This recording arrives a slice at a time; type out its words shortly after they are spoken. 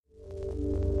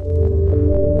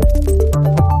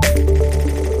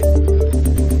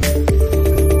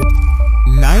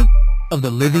of the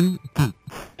Living Geek.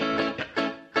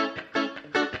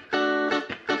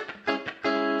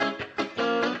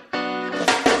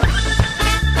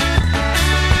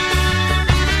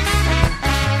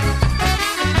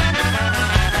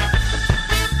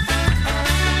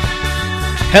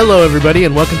 Hello, everybody,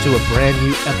 and welcome to a brand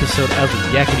new episode of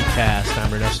Yakety Cast.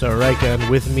 I'm Ernesto Arica, and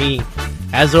with me,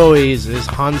 as always, is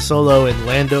Han Solo and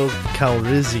Lando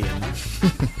Calrissian.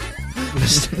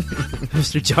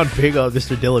 Mr. John Pigo,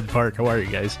 Mr. Dylan Park. How are you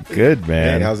guys? Good,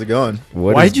 man. Hey, how's it going?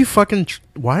 Why'd you fucking...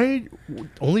 why...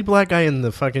 only black guy in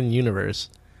the fucking universe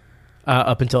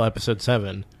up until episode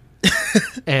 7.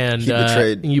 And He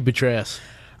betrayed. you betray us.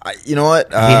 You know what?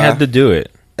 He had to do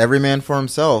it. Every man for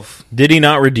himself. Did he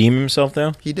not redeem himself,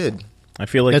 though? He did. I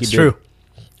feel like That's he did. true.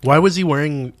 Why was he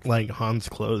wearing, like, Han's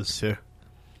clothes, too?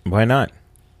 Why not?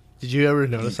 Did you ever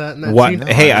notice that in that Why? scene? No,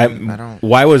 Hey, I don't.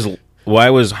 Why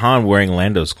was Han wearing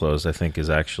Lando's clothes? I think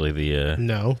is actually the.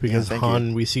 No, because thank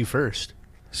Han we see first.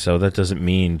 So that doesn't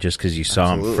mean just because you saw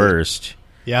him Absolutely. first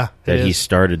Yeah, that it he is.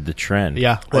 started the trend.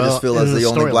 Yeah, I just feel in as the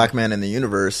only storyline. black man in the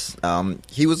universe,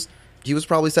 he was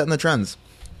probably setting the trends.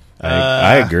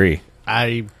 I agree.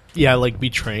 Like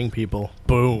betraying people.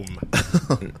 Boom.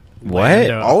 What?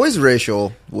 Lando. Always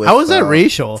racial. With, How is that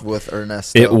racial? With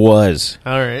Ernesto? It was.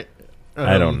 All right.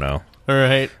 I don't know. All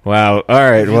right. Wow. All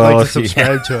right. If you'd Well, like to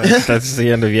subscribe to us. that's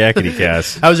the end of Yakety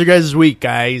Cast. How's your guys' week,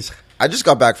 guys? I just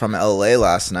got back from LA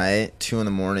last night, 2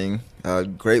 a.m.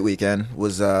 Great weekend.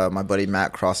 Was my buddy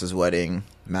Matt Cross's wedding.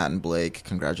 Matt and Blake,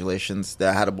 congratulations. They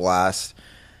had a blast.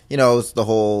 You know, it was the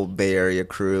whole Bay Area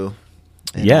crew.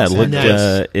 And Yeah, it Los looked.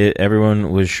 Angeles.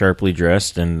 Everyone was sharply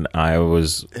dressed, and I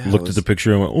looked at the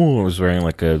picture and went, "Oh, I was wearing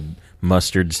like a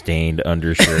mustard-stained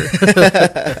undershirt."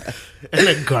 And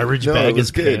a garbage No, bag it was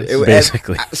is good. pants.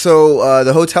 Basically. So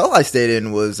the hotel I stayed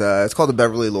in was it's called the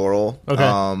Beverly Laurel.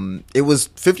 Okay. It was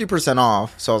 50%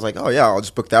 off, so I was like, oh yeah, I'll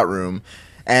just book that room.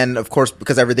 And of course,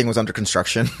 because everything was under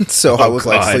construction, so I was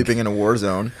like God. sleeping in a war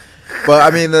zone. But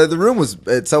I mean, the room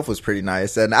itself was pretty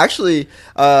nice. And actually,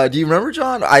 do you remember,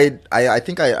 John? I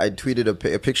think I tweeted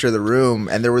a picture of the room,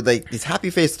 and there were like these happy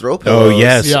face throw Oh pillows.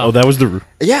 yes. Yeah. Oh, that was the.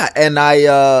 Yeah, and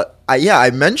I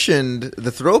mentioned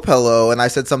the throw pillow, and I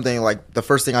said something like the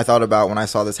first thing I thought about when I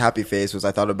saw this happy face was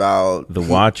I thought about The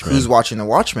Watchmen. Who's watching The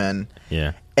Watchmen?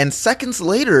 Yeah. And seconds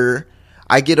later,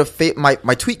 I get my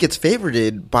tweet gets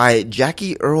favorited by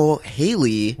Jackie Earl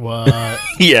Haley, What?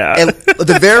 Yeah. and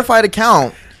the verified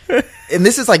account. And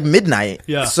this is like midnight.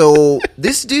 Yeah. So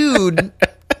this dude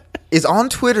is on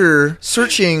Twitter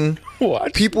searching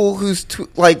What? people who's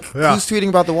tweeting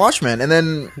about The Watchmen, and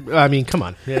then I mean, come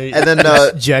on. and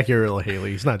then Jackie Earle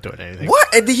Haley. He's not doing anything.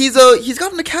 what? And he's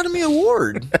got an Academy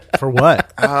Award. For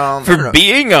what? I don't For know.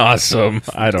 being awesome.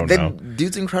 I don't know. That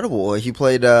dude's incredible. He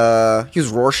played he was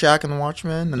Rorschach in The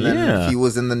Watchmen, and then Yeah. he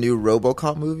was in the new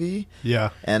RoboCop movie. Yeah.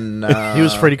 And He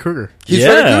was Freddy Krueger. He's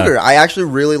Yeah. Freddy Krueger. I actually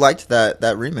really liked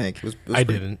that remake. It was I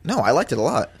pretty- didn't. No, I liked it a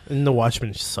lot. And The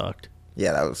Watchmen sucked.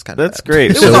 Yeah, that was kind of That's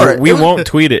great. It was So all right. we It was- won't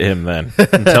tweet at him then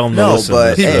and tell him to No, listen.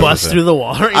 but to He this Hey. busts episode. through the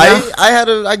wall right now.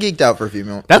 I geeked out for a few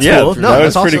minutes. That's Yeah, cool. No, that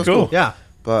that's was pretty also cool. Yeah.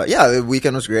 But yeah, the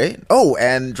weekend was great. Oh,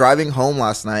 and driving home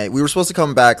last night, we were supposed to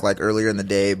come back like earlier in the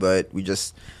day, but we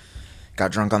just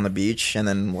got drunk on the beach, and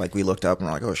then like we looked up and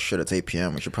we're like, oh shit, it's 8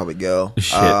 p.m. We should probably go.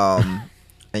 Shit.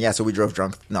 And yeah, so we drove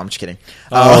drunk. No, I'm just kidding.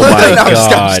 Oh my no, I'm just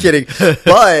God. kidding.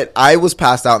 But I was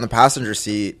passed out in the passenger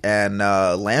seat, and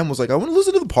Lamb was like, I want to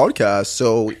listen to the podcast.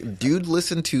 So dude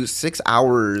listened to 6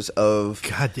 hours of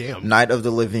God damn. Night of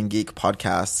the Living Geek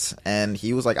podcasts, and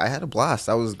he was like, I had a blast.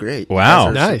 That was great. You Wow. guys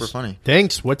are Nice. super funny.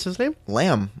 Thanks. What's his name?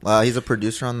 Lamb, he's a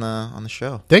producer on the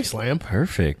show. Thanks, Lamb.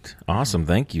 Perfect. Awesome.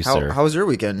 Thank you, sir. How was your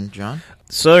weekend, John?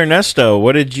 So Ernesto,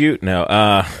 what did you? No,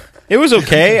 it was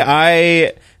okay.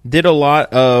 I did a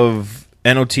lot of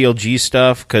NOTLG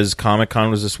stuff because Comic-Con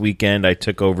was this weekend. I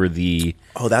took over the.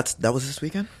 Oh, that was this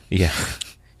weekend. Yeah,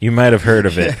 you might have heard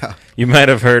of it. Yeah. You might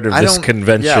have heard of this it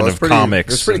convention was of pretty, comics.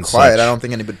 It was pretty and quiet. such. I don't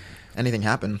think anything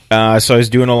happened. So I was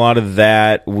doing a lot of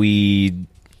that. We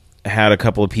had a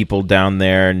couple of people down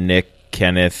there: Nick,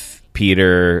 Kenneth,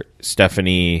 Peter,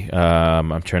 Stephanie.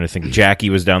 I'm trying to think. Jackie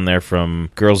was down there from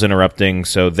Girls Interrupting,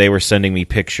 so they were sending me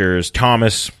pictures.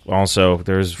 Thomas also.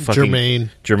 There's fucking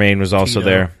Jermaine was also Tito.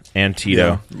 there, and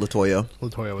Tito. Yeah, Latoya.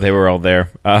 Latoya was They were all there.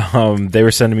 They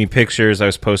were sending me pictures. I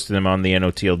was posting them on the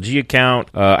NOTLG account.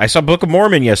 I saw Book of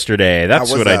Mormon yesterday. That's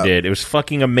How was what I that? did. It was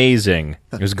fucking amazing.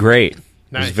 It was great. It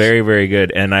was Nice. very, very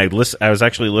good. And I was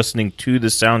actually listening to the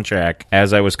soundtrack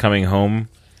as I was coming home,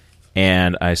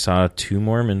 and I saw 2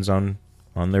 Mormons on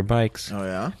their bikes. Oh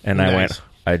yeah. And I Nice. went,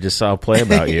 I just saw a play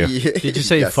about you. Did you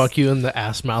say Yes. fuck you in the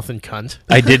ass, mouth, and cunt?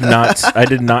 I did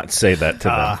not say that to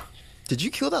them. Did you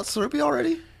kill that Slurpee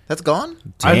already? That's gone?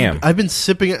 Damn. I've been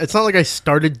sipping it. It's not like I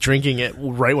started drinking it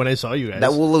right when I saw you guys.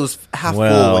 That was half full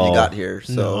when you got here.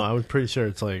 So No, I'm pretty sure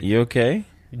it's like... You okay?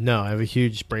 No, I have a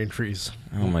huge brain freeze.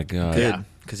 Oh my god. good. Yeah.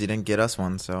 Because you didn't get us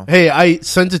one, so. Hey, I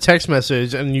sent a text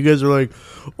message, and you guys were like,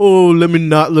 oh, let me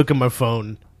not look at my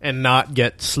phone and not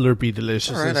get Slurpee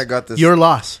Delicious. All right, I got this. Your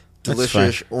loss.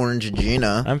 Delicious orange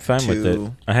Gina. I'm fine with to-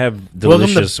 it. I have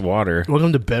delicious water.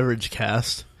 Welcome to Beverage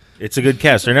Cast. It's a good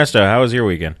cast. Ernesto, how was your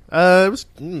weekend? It was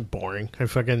boring. I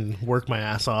fucking worked my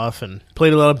ass off and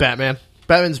played a lot of Batman.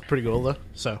 Batman's pretty cool, though,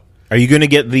 so... Are you going to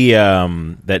get the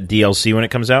that DLC when it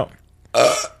comes out?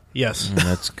 Yes.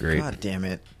 That's great. God damn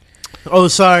it. Oh,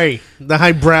 sorry. The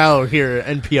highbrow here,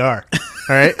 NPR.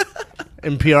 All right?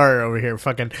 NPR over here.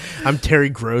 Fucking, I'm Terry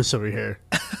Gross over here.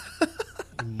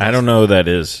 I don't know who that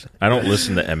is. I don't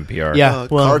listen to NPR. Yeah,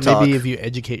 well, Car Talk. maybe if you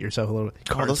educate yourself a little bit.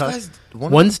 Oh, Car those Talk. guys,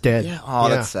 One's dead. Yeah. Oh,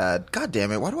 Yeah. that's sad. God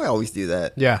damn it. Why do I always do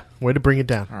that? Yeah, way to bring it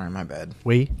down. All right, my bad.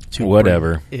 Way to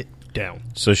Whatever. bring it down.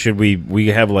 So should we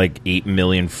have like 8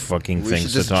 million fucking We should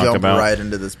things to just talk jump about? right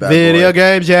into this bad Video boy.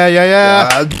 games,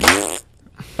 yeah.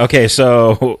 Okay,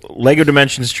 so Lego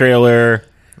Dimensions trailer.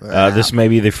 This may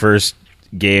be the first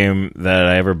game that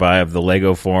I ever buy of the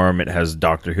Lego form. It has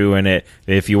Doctor Who in it.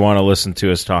 If you want to listen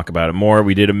to us talk about it more,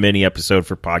 we did a mini episode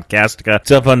for Podcastica.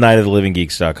 It's up on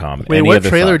nightofthelivingeeks.com. Wait, Any what other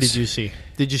trailer thoughts? did you see?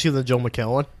 Did you see the Joel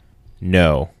McHale one?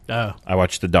 No. Oh. I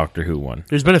watched the Doctor Who one.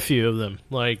 There's been a few of them.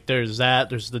 Like, there's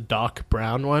the Doc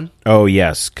Brown one. Oh,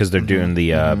 yes, because they're doing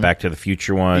the Back to the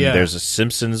Future one. Yeah. There's a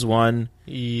Simpsons one.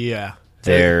 Yeah.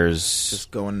 There's...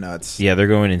 Just going nuts. Yeah, they're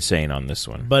going insane on this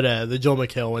one. But the Joel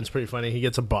McHale one's pretty funny. He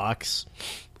gets a box,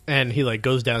 and he like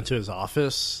goes down to his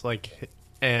office, like,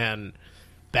 and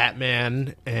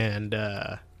Batman and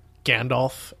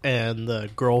Gandalf and the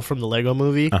girl from the Lego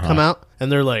movie come out,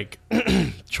 and they're like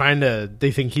trying to.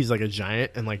 They think he's like a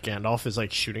giant, and like Gandalf is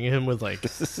like shooting him with like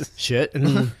shit,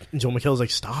 and Joel McHale's like,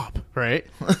 "Stop!" Right?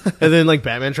 And then like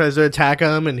Batman tries to attack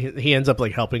him, and he ends up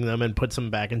like helping them and puts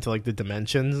him back into like the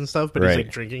dimensions and stuff. But he's Right.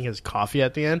 like drinking his coffee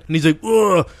at the end, and he's like,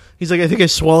 "Ugh." He's like, "I think I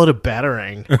swallowed a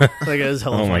batarang." Like it was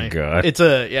hella Oh my funny. God. It's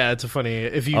a funny.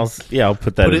 If you I'll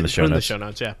put that put in it the show put in the notes. show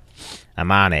notes, yeah. I'm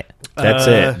on it. That's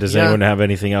it. Does yeah. anyone have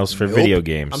anything else for Nope. video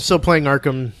games? I'm still playing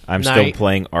Arkham. I'm Knight. still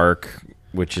playing Ark,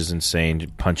 which is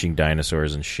insane, punching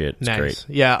dinosaurs and shit. It's Nice. great.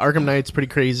 Yeah, Arkham Knight's pretty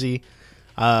crazy.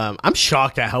 I'm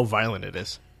shocked at how violent it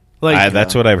is. Like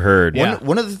That's what I've heard. Yeah.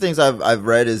 One of the things I've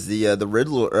read is the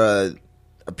Riddler.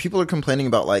 People are complaining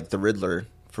about like the Riddler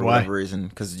for Why? whatever reason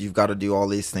because you've got to do all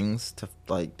these things to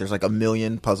like. There's like a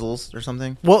million puzzles or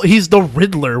something. well, he's the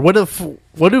Riddler. What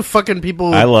do fucking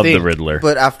people? I love the think? Riddler.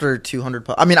 But after 200,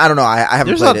 I mean, I don't know. I haven't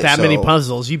There's played not it, that so- many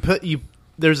puzzles.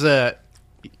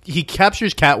 He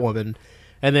captures Catwoman,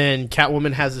 and then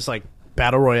Catwoman has this like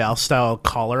battle royale style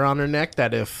collar on her neck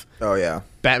that if Oh yeah,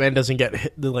 Batman doesn't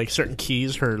get the like certain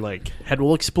keys, her like head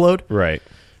will explode. right.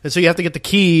 And so you have to get the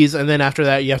keys, and then after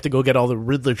that, you have to go get all the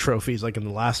Riddler trophies, like in the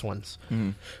last ones.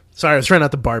 Sorry, I was trying not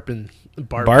to barp and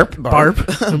barp, Barp?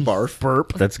 Barf.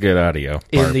 burp That's good audio.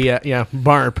 in Barp. the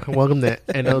barp. Welcome to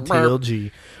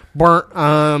NLTLG. Burp.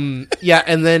 Yeah,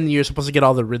 and then you're supposed to get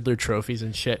all the Riddler trophies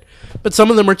and shit. But some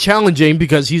of them are challenging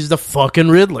because he's the fucking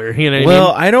Riddler. You know what Well,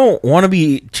 I mean? I don't want to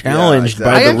be challenged Yeah,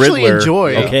 by exactly. the I actually Riddler.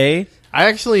 enjoy- Okay. I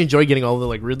actually enjoy getting all the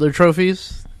like Riddler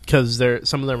trophies because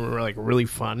some of them are like really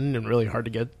fun and really hard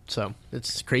to get. So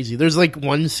it's crazy. There's like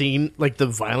one scene, like the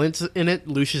violence in it.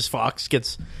 Lucius Fox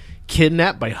gets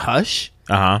kidnapped by Hush,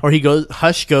 or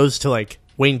Hush goes to like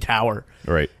Wayne Tower,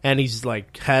 Right. and he's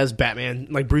like has Batman,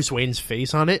 like Bruce Wayne's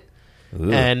face on it,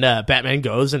 Ooh. and Batman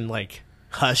goes and like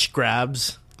Hush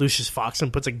grabs Lucius Fox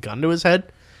and puts a gun to his head.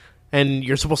 And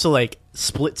you're supposed to, like,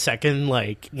 split second,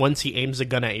 like, once he aims a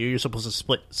gun at you, you're supposed to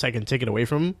split second take it away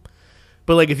from him.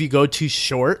 But, like, if you go too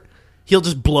short, he'll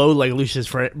just blow,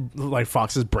 like,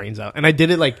 Fox's brains out. And I did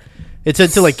it, like, it said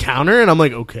to, like, counter, and I'm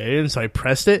like, okay. And so I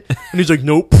pressed it, and he's like,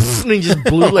 nope. And he just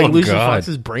blew, like, Oh, Lucius God.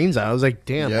 Fox's brains out. I was like,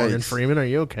 damn, Morgan Yikes. Freeman, are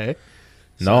you okay?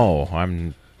 No,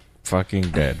 I'm fucking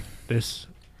dead. This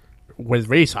with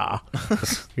Risa,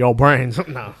 your brains.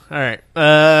 No. All right.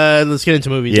 Let's get into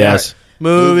movies. Yes. All right.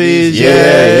 Movies.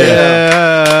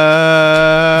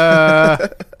 Yeah.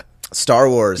 Star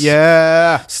Wars.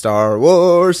 Yeah. Star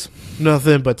Wars.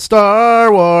 Nothing but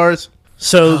Star Wars.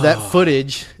 So that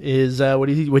footage is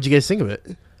what'd you guys think of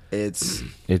it? It's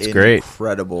great.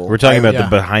 incredible. We're talking about yeah. the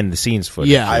behind the scenes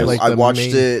footage. Yeah, I, like I the watched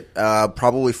main- it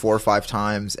probably 4 or 5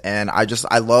 times, and I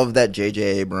love that J.J.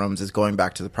 Abrams is going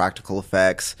back to the practical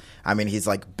effects. I mean, he's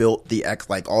like built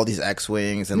all these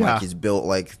X-wings, and Yeah. like he's built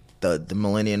like the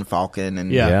Millennium Falcon,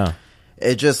 and Yeah.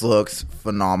 It just looks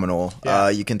phenomenal. Yeah.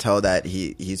 You can tell that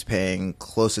he's paying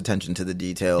close attention to the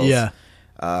details. Yeah.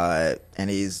 And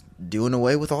he's doing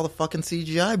away with all the fucking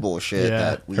CGI bullshit Yeah.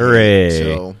 that we Hooray. hate.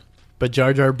 So, But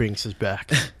Jar Jar Binks is back.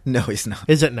 no, he's not.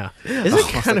 Is it now? Is it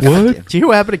kind of what? Do you hear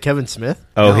what happened to Kevin Smith?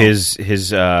 Oh, No. his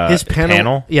His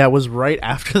panel. Yeah, was right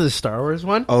after the Star Wars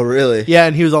one. Oh, really? Yeah,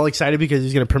 and he was all excited because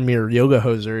he's going to premiere Yoga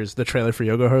Hosers, the trailer for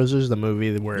Yoga Hosers, the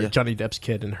movie where Yeah. Johnny Depp's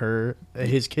kid and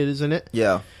his kid is in it.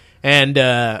 Yeah. And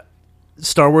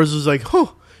Star Wars was like,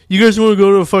 "Oh, you guys want to go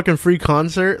to a fucking free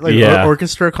concert, like Yeah.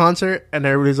 orchestra concert?" And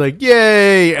everybody's like,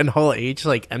 "Yay!" And Hall H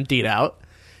like emptied out.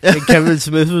 And Kevin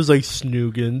Smith was like,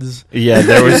 "Snoogans." Yeah,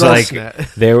 there was all like snap.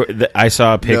 I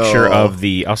saw a picture No. of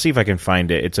the. I'll see if I can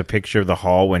find it. It's a picture of the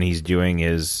hall when he's doing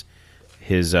his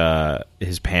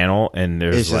panel, and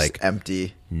there's It's just like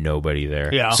empty. nobody there.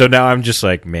 Yeah. So now I'm just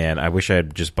like, man, I wish I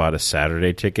had just bought a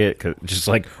Saturday ticket. Just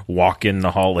like walk in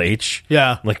the Hall H,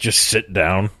 Yeah, like just sit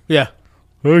down. yeah.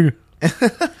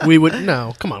 We would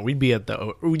no, come on. You'd be at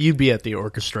the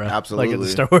orchestra, Absolutely. like at the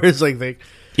Star Wars like thing.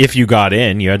 If you got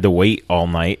in, you had to wait all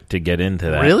night to get into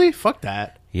that. Really? Fuck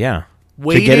that. Yeah.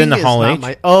 Waiting to get in the is Hall not H.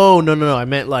 my. Oh no! I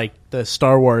meant like the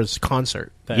Star Wars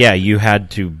concert. Yeah, you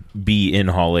had to be in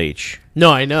Hall H.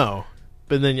 No, I know.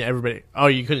 But then everybody. Oh,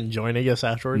 you couldn't join, I guess,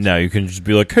 afterwards. No, you can just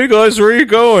be like, "Hey guys, where are you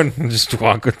going?" And just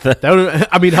walk with them. That would.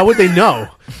 I mean, how would they know?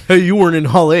 Hey, you weren't in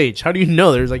Hall H. How do you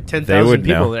know? There's like 10,000 would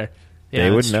people know. there. They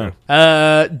would that's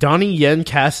know. true. Donnie Yen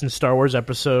cast in Star Wars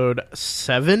Episode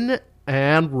 7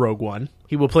 and Rogue One.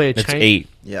 He will play a It's Chinese. 8.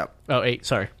 Yeah. Oh, 8.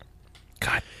 Sorry.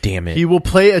 God damn it. He will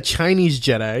play a Chinese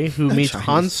Jedi who meets Chinese.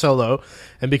 Han Solo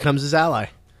and becomes his ally.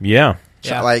 Yeah.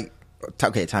 Yeah. Like,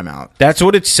 okay, time out. That's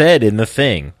what it said in the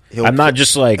thing. He'll I'm not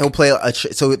just like, He'll play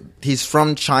so he's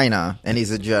from China and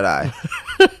he's a Jedi.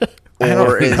 I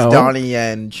Or don't is know. Donnie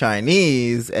Yen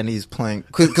Chinese and he's playing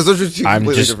because those are two I'm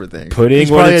completely just different things. putting He's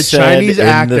what probably it a said Chinese in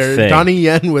the actor. thing. Donnie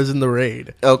Yen was in the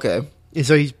raid. Okay. And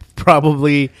so he's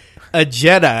probably a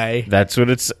Jedi. That's what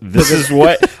it's. This is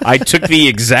what I took the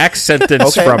exact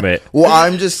sentence Okay. from it. Well,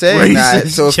 I'm just saying that. Racist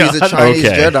So if he's a John. Chinese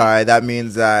Okay. Jedi, that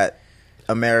means that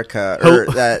America or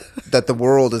that the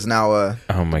world is now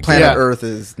Oh my planet god! Earth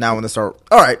is now in the Star.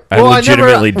 All right. I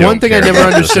legitimately don't One thing I care never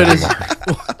about this understood is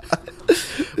anymore.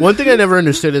 one thing I never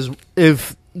understood is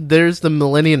if there's the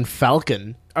Millennium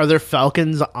Falcon, are there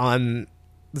Falcons on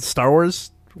the Star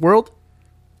Wars world?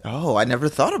 Oh, I never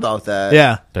thought about that.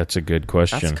 Yeah, That's a good That's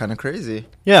question. kind of crazy.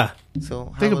 yeah,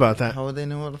 So Think how about would, that. How would they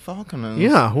know what a falcon is?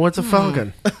 yeah. What's a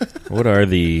Falcon? What are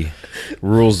the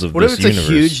rules of What if this it's universe?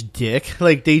 a huge dick?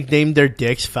 Like they named their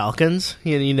dicks Falcons,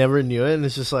 and you never knew it, and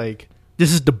it's just like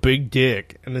this is the big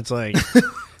dick, and it's like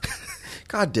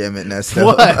God damn it, Nesta.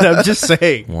 what? I'm just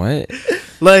saying, What?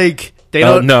 like they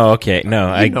Oh don't. no. Okay.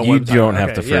 No. You know what You I'm talking don't about.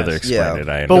 have to Okay, further yes. explain Yeah. it.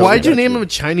 I But know. why'd you got name you. him a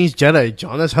Chinese Jedi,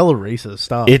 John? That's hella racist.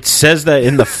 Stop. It says that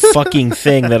in the fucking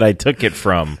thing that I took it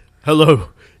from. Hello,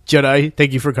 Jedi.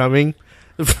 Thank you for coming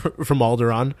from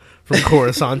Alderaan, from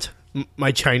Coruscant.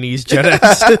 My Chinese Jedi.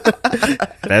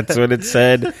 That's what it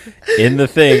said in the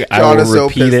thing. I John will is so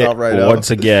repeat pissed it off right now.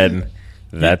 once again.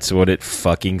 That's what it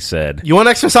fucking said. You want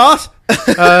extra sauce?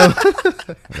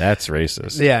 That's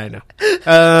racist. Yeah, I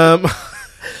know.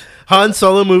 Han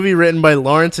Solo movie written by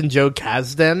Lawrence and Joe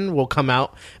Kasdan will come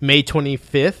out May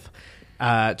 25th,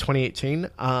 2018.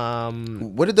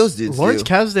 What did those dudes Lawrence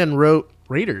do? Kasdan wrote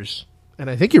Raiders, and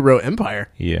I think he wrote Empire.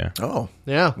 Yeah. Oh,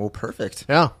 Yeah. well, perfect.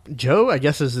 Yeah. Joe, I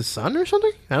guess, is his son or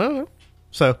something? I don't know.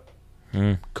 So,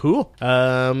 cool.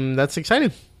 That's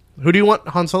exciting. Who do you want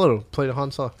Han Solo to play the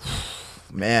Han Solo?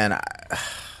 Man,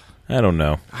 I don't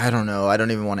know. I don't know. I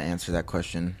don't even want to answer that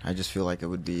question. I just feel like it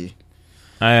would be.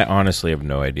 I honestly have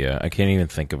no idea. I can't even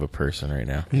think of a person right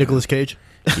now. Nicolas Cage?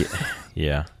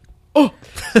 Yeah.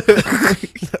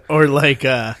 Or like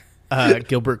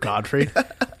Gilbert Gottfried?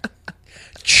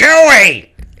 Chewie!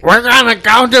 We're gonna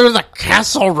go do the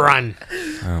Castle Run.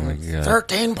 Oh my god.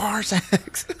 13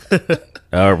 parsecs.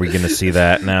 Oh, are we going to see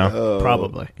that now?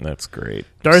 Probably. That's great.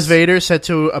 Darth Vader set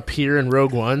to appear in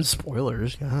Rogue One.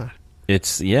 Spoilers. God.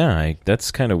 It's,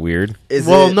 that's kind of weird.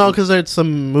 No, because it's a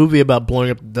movie about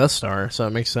blowing up the Death Star, so it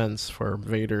makes sense for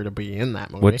Vader to be in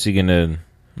that movie. What's he going to...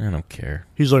 I don't care.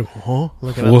 He's like, huh?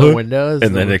 Looking out the window.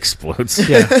 And then it explodes.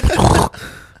 yeah.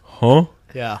 Huh?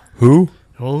 Yeah. Who?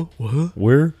 Huh? What?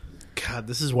 Where? God,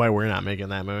 this is why we're not making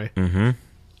that movie.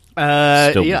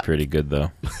 Mm-hmm. Still yeah. be pretty good,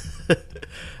 though.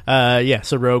 Yeah,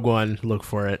 so Rogue One, look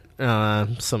for it.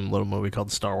 Some little movie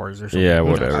called Star Wars or something. Yeah, Who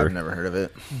knows? whatever. I've never heard of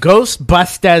it.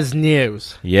 Ghostbusters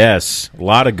news. Yes. A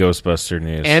lot of Ghostbuster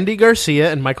news. Andy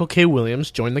Garcia and Michael K.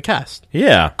 Williams joined the cast.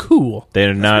 yeah. Cool.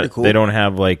 They're not... pretty cool. They don't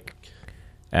have, like,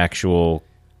 actual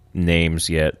names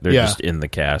yet. They're Yeah. just in the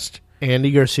cast.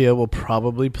 Andy Garcia will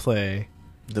probably play.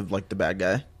 The bad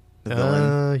guy, the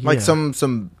villain, yeah. like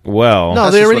some. Well, No,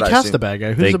 That's they just already what I cast assume. the bad guy.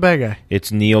 Who's They- the bad guy?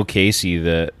 it's Neil Casey,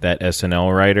 that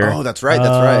SNL writer. Oh, that's right. That's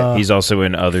right. He's also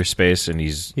in Other Space, and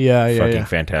he's Yeah, yeah, fucking yeah.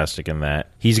 fantastic in that.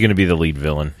 He's going to be the lead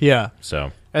villain. Yeah,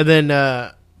 So and then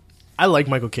I like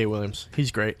Michael K. Williams.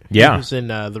 He's great. Yeah. He was in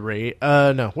The Raid.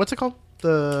 No, what's it called?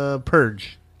 The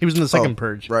Purge. He was in the second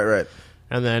Purge. Right.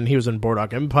 And then he was in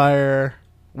Boardwalk Empire.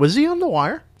 Was he on The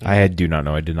Wire? I do not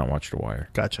know. I did not watch The Wire.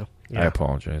 Gotcha. I Yeah.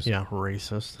 apologize. Yeah,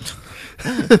 racist.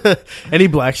 Any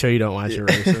black show you don't watch, you're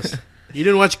racist. You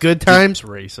didn't watch Good Times?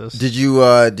 Racist. Did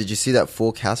you see that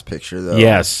full cast picture though?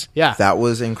 Yes, Yeah. that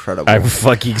was incredible. I'm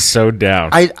fucking so down.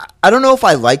 I don't know if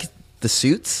I like the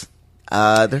suits.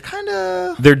 They're kind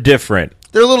of They're different.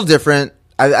 they're a little different.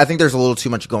 I think there's a little too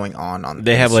much going on.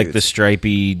 They have like the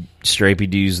suits. stripy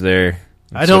dudes there.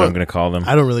 That's don't- what I'm going to call them.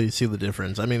 I don't really see the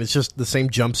difference. I mean, it's just the same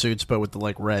jumpsuits, but with the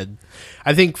like red.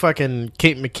 I think fucking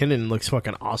Kate McKinnon looks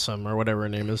fucking awesome, or whatever her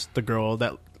name is. The girl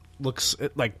that looks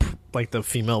like the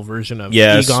female version of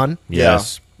Yes. Egon.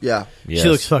 Yes. Yeah. Yes. She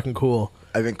looks fucking cool.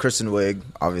 I mean, Kristen Wiig,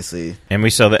 obviously. And we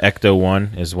saw the Ecto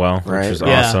one as well, Right. which was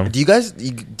Yeah. awesome. Do you guys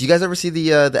ever see the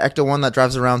Ecto one that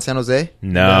drives around San Jose?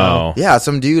 No. Yeah,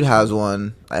 some dude has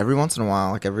one every once in a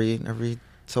while, like every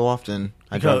so often.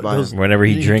 I drive by. Those- him. Whenever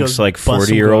he You drinks goes like bust some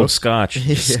 40-year-old ghosts. scotch,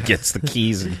 he just Yeah. gets the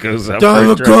keys and goes up. Dive for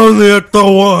a a drive. gun the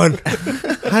Ecto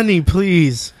one. Honey,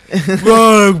 please.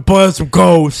 Run, buy some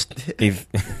ghost. He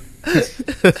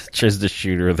tries to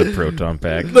shoot her with a proton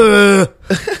pack.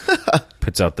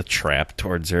 Puts out the trap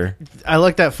towards her. I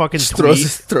like that fucking Just tweet.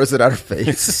 throws it at her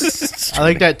face. I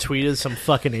like that tweet of some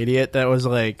fucking idiot that was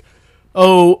like,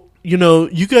 "Oh, you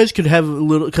guys could have a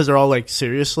little," because they're all like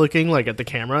serious looking, like at the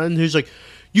camera, and he's like,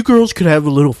 "You girls could have a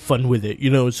little fun with it,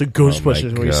 it's a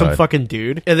Ghostbusters movie." Some God. fucking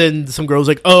dude, and then some girl's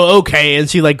like, "Oh, okay," and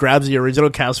she like grabs the original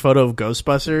cast photo of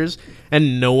Ghostbusters,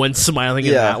 and no one's smiling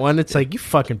in Yeah. that one. It's like, you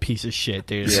fucking piece of shit,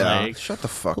 dude. Yeah, Like, shut the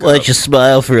fuck Why up. don't you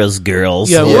smile for us girls?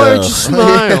 yeah, Yeah. why don't you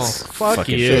smile? Yes. Fuck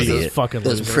Fucking you, idiot. you fucking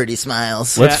Those loser. pretty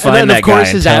smiles. Let's and find then, that of course,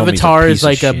 guy his and tell him he's a avatar piece is of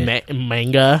like a shit.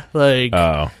 manga. Like,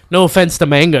 Oh. no offense to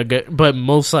manga, but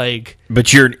most like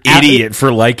But you're an idiot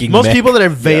for liking most men. people that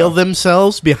veil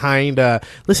themselves behind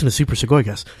listen to Super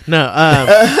Segoygas.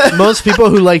 No, most people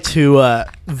who like to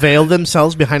veil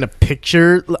themselves behind a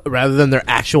picture rather than their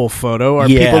actual photo are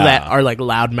Yeah. people that are like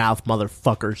loudmouth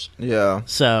motherfuckers. Yeah.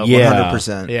 So Yeah.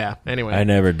 100%. yeah. Anyway, I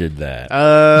never did that.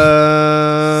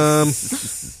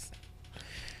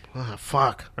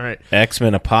 fuck. All right.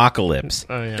 X-Men Apocalypse.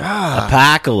 Oh yeah.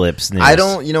 Apocalypse news. I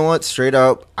don't, you know what? Straight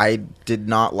up, I did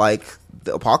not like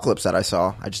the Apocalypse that I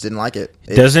saw. I just didn't like it.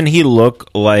 Doesn't he look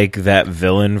like that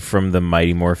villain from the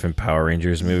Mighty Morphin Power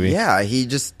Rangers movie? Yeah, he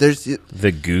just, there's,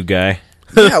 The goo guy.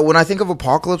 yeah, when I think of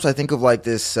Apocalypse, I think of like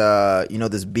this,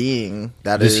 this being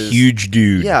that This is huge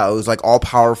dude. Yeah, it was like all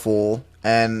powerful.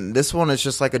 And this one is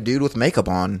just like a dude with makeup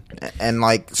on. And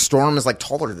like Storm is like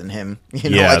taller than him.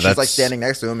 Yeah, she's like that's- standing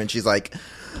next to him and she's like,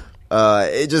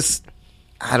 it just,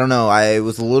 I don't know. I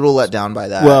was a little let down by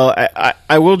that. Well,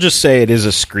 I will just say it is a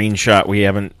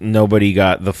screenshot. Nobody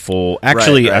got the full.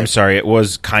 Actually, Right. I'm sorry, it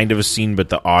was kind of a scene, but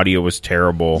the audio was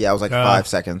terrible. yeah, it was like 5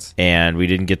 seconds. And we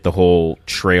didn't get the whole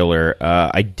trailer.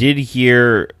 I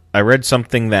read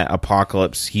something that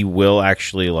Apocalypse, he will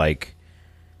actually like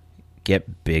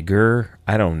get bigger.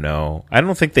 I don't know. I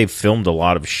don't think they've filmed a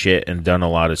lot of shit and done a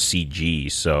lot of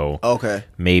CG, so Okay.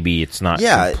 maybe it's not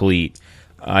Yeah. complete.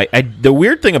 The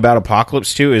weird thing about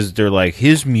Apocalypse too is they're like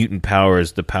his mutant power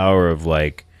is the power of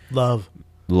like Love.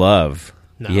 love.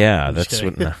 No, yeah, I'm just that's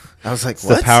what. kidding. No. I was like, It's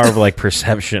what? the power of like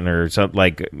perception or something.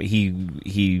 Like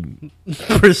he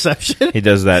Perception. he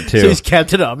does that too. So he's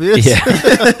Captain Obvious. Yeah.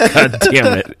 God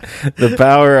damn it. The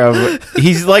power of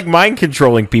he's like mind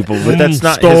controlling people, but that's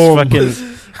not Storm. his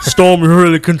fucking Storm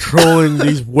really controlling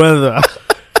these weather.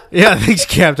 Yeah, thanks,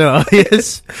 Captain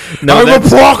Obvious. No, I'm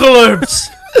that's- Apocalypse.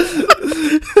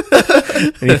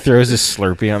 and he throws his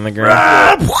Slurpee on the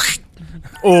ground.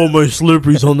 Oh, my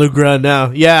Slurpee's on the ground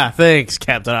now. Yeah, thanks,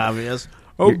 Captain Obvious.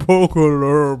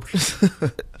 Apocalypse.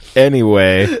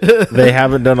 Anyway, they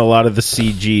haven't done a lot of the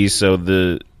CG, so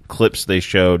the clips they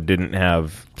showed didn't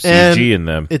have CG And in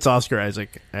them. It's Oscar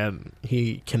Isaac, and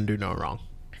he can do no wrong.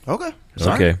 Okay.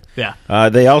 Okay. Yeah.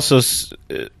 They also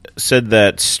said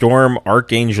that Storm,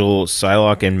 Archangel,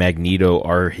 Psylocke, and Magneto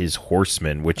are his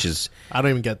horsemen, which is I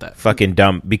don't even get that. fucking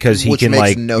dumb because he Which can makes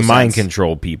like no mind sense.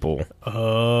 control people.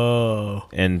 Oh.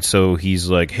 And so he's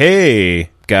like, "Hey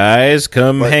guys,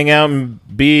 come hang out and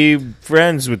be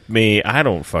friends with me." I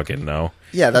don't fucking know.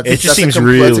 Yeah, that's It just that's seems that's a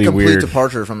really complete weird.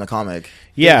 departure from the comic.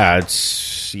 Yeah,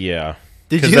 it's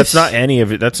Did Because you? that's not any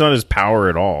of it. That's not his power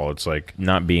at all. It's like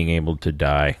not being able to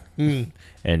die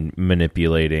and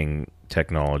manipulating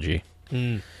technology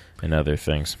and other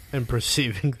things. and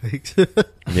perceiving things.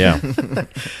 Yeah.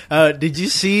 Did you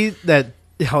see that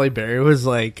Halle Berry was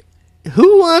like,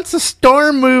 "Who wants a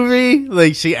Storm movie?"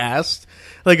 Like she asked,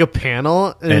 like a panel,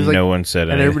 and, it was And like, no one said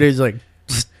and anything. everybody's like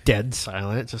just dead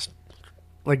silent, just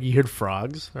like you heard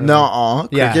frogs. Or No,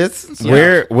 Yeah. crickets.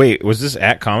 Wait, was this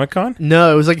at Comic-Con?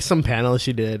 No, it was like some panel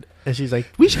she did, and she's like,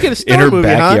 "We should get a Storm her movie,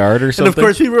 backyard huh?" or And something? of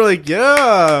course, people were like,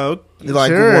 "Yeah, Like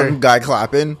sure." one guy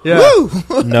clapping. Yeah.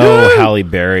 Woo! No, Halle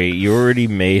Berry. You already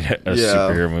made a Yeah.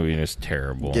 superhero movie and it's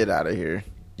terrible. Get out of here.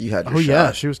 You had your Oh yeah,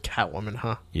 shot. she was Catwoman,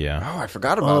 huh? Yeah. Oh, I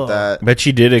forgot about Oh. that. But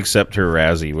she did accept her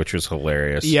Razzie, which was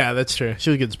hilarious. Yeah, that's true.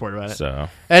 She was a good sport about it, So,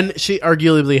 and she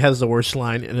arguably has the worst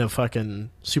line in a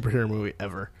fucking superhero movie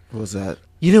ever. What was that?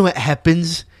 You know what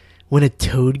happens when a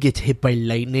toad gets hit by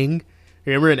lightning?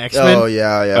 Remember in X-Men? Oh,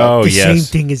 yeah, yeah. oh, The same yes.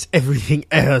 thing as everything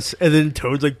else. And then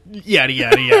Toad's like, yada,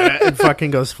 yada, yada, and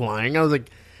fucking goes flying. I was like,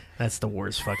 that's the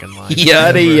worst fucking line.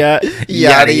 Yada, ever.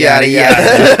 yada. Yada,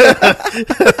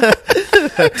 yada.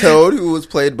 Toad, who was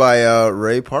played by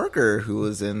Ray Parker, who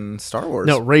was in Star Wars.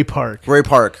 No, Ray Park. Ray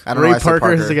Park. I don't know Ray why I said Parker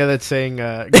Parker. is the guy that's saying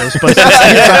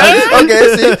Ghostbusters.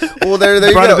 Okay, see? Well, there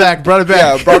you Brought go. it back, brought it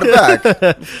back. Yeah, brought it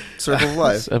back. Circle of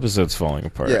life. This episode's falling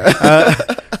apart. Yeah.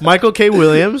 Michael K.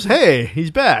 Williams, hey,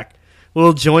 he's back.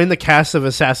 Will join the cast of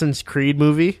Assassin's Creed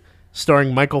movie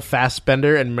starring Michael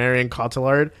Fassbender and Marion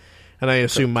Cotillard. And I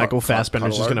assume Michael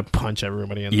Fassbender's just Cotillard? going to punch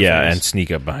everybody in the Yeah, face. and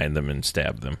sneak up behind them and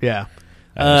stab them. Yeah.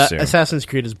 I assume. Assassin's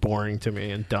Creed is boring to me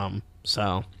and dumb. So,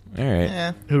 All right.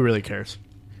 Yeah. who really cares?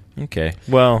 Okay.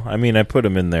 Well, I mean, I put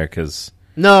him in there because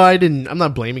No, I didn't. I'm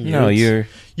not blaming you. no, It's- you're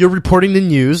you're reporting the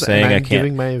news, saying and I I'm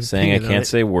giving my can't saying I opinion on can't it.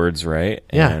 say words right,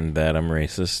 Yeah. and that I'm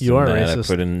racist. You and are that racist. I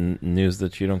put in news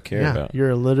that you don't care Yeah, about. you're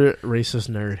a illiterate racist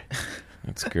nerd.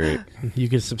 That's great. You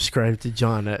can subscribe to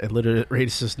John at illiterate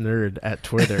racist nerd at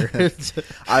Twitter.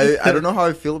 I don't know how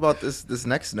I feel about this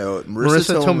next note.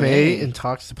 Marissa Tomei in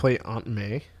talks to play Aunt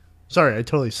May. Sorry, I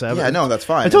totally said Yeah, it. no, that's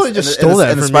fine. I totally just stole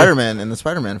that in the from you.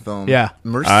 Spider-Man film. Yeah.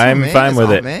 Marissa I'm Tomei fine is with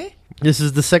Aunt it. May? This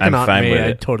is the second I'm Aunt fine May with I'd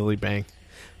it. totally bang.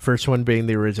 First one being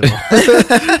the original.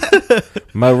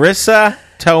 Marissa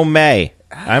Tomei.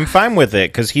 I'm fine with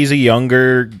it because he's a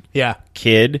younger Yeah,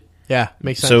 kid, yeah,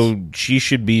 makes sense. so she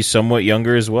should be somewhat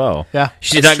younger as well. Yeah.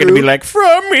 She's That's not going to be true. like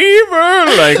from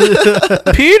evil,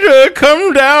 like Peter,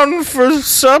 come down for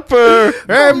supper.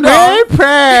 Come down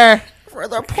for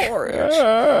the porridge.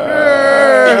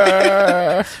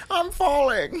 I'm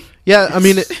falling. yeah, I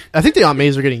mean, I think the Aunt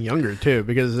Mays are getting younger too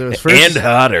because there was first And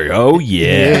hotter. Oh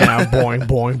yeah. yeah, boing,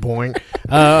 boing, boing.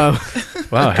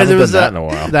 Wow, I Because haven't it done was that in a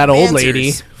while. that old Mansers.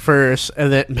 lady first,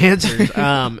 and then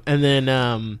Mansers, and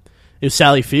then it was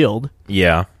Sally Field,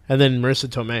 Yeah. and then Marissa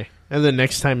Tomei, and then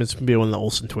next time it's gonna be one of the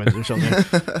Olsen twins or something,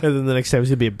 and then the next time it's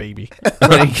gonna be a baby.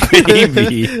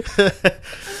 Baby.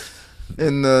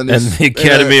 In the And the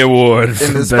Academy Award in for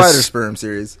the best- Spider Sperm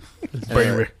series.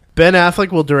 Ben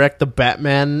Affleck will direct the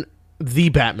Batman, The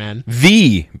Batman.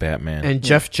 and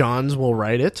Jeff Johns will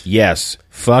write it. Yes.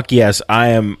 Fuck yes. I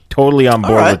am totally on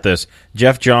board right. with this.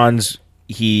 Jeff Johns,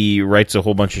 he writes a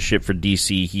whole bunch of shit for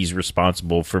DC. He's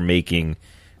responsible for making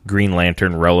Green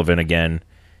Lantern relevant again.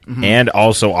 And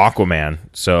also Aquaman.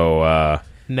 So I'm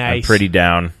Nice. pretty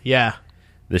down. Yeah,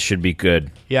 This should be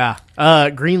good. yeah.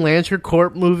 Green Lantern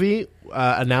Corp movie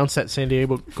announced at San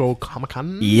Diego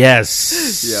Comic-Con.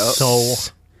 Yes. Yep. So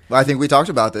I think we talked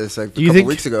about this like a do you couple think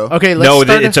weeks ago. Okay, let's No,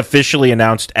 start it's officially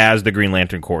announced as the Green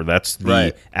Lantern Corps. That's the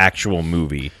Right. actual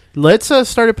movie. let's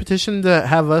start a petition to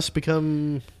have us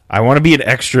become. I want to be an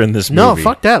extra in this No, movie.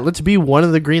 fuck that. Let's be one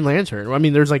of the Green Lantern. I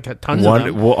mean, there's like tons of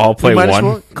them. We'll all play We might as one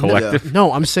well- collective.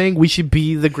 No, I'm saying we should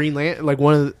be the Green Lantern, like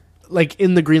one of the, like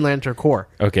in the Green Lantern Corps.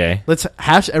 Okay. Let's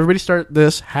everybody start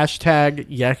this hashtag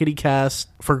YakityCast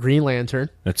for Green Lantern.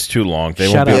 That's too long. They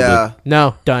Shut won't be up. able Yeah. to.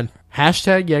 No, done.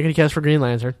 Hashtag YakityCast for Green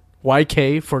Lantern.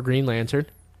 YK for Green Lantern.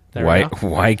 There we go.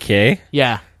 YK?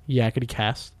 Yeah,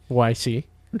 YakityCast. YC.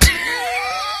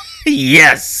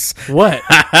 Yes. What?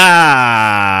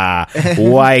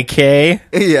 YK?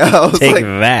 Yeah, I was Take like,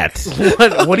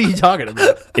 that. What are you talking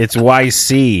about? It's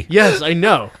YC. Yes, I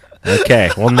know. Okay.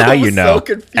 Well, now I you was know. so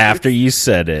confused. After you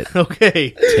said it,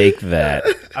 Okay. take that.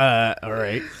 All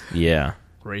right. Yeah.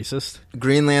 Racist.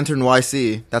 Green Lantern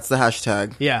YC. That's the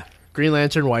hashtag. Yeah. Green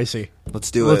Lantern YC.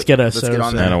 Let's do Let's it. get a Let's get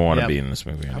on so- I there. don't want to Yep. be in this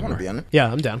movie I anymore. want to be on it.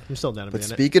 Yeah, I'm down. I'm still down to be But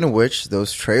in it. speaking of which,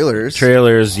 those trailers.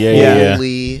 Trailers. Yeah, yeah, yeah.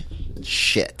 Holy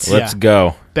shit. Let's Yeah.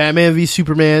 go. Batman v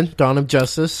Superman: Dawn of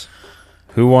Justice.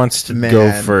 Who wants to Man, go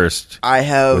first I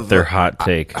have with their hot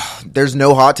take? There's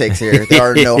no hot takes here. There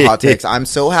are no hot takes. I'm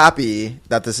so happy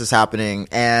that this is happening,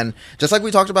 and just like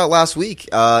we talked about last week,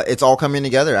 it's all coming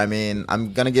together. I mean,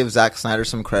 I'm gonna give Zack Snyder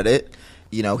some credit.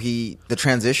 You know, the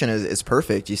transition is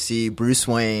perfect. You see Bruce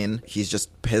Wayne, he's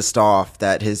just pissed off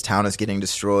that his town is getting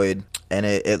destroyed, and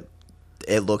it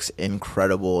looks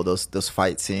incredible. Those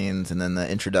fight scenes, and then the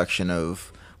introduction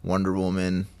of Wonder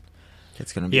Woman.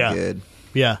 It's gonna be good.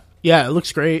 Yeah. Yeah, it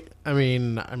looks great. I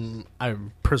mean, I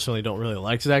personally don't really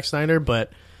like Zack Snyder,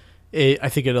 but I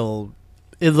think it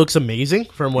looks amazing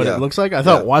from what it looks like. I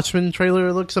thought Watchmen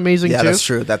trailer looks amazing too. Yeah, that's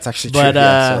true. That's actually true. But,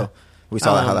 so we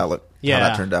saw how that looked. How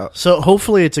that turned out. So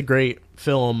hopefully it's a great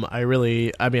film. I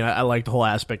like the whole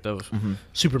aspect of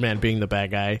Superman being the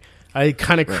bad guy. I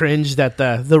kind of cringed that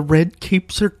the red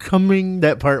capes are coming.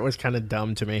 That part was kind of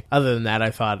dumb to me. Other than that,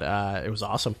 I thought it was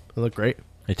awesome. It looked great.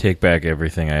 I take back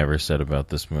everything I ever said about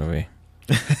this movie.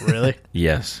 Really?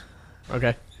 Yes.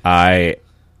 Okay. I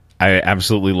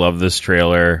absolutely love this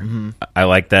trailer. I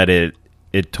like that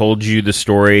it told you the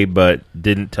story but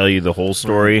didn't tell you the whole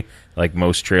story like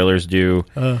most trailers do.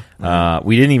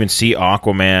 We didn't even see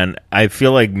Aquaman. I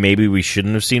feel like maybe we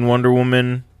shouldn't have seen Wonder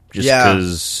Woman just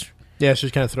because... Yeah,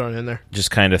 she's kind of thrown in there. Just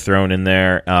kind of thrown in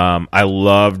there. I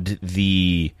loved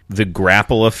the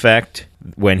grapple effect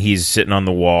when he's sitting on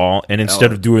the wall, and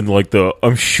instead of doing like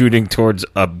I'm shooting towards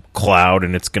a cloud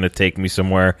and it's going to take me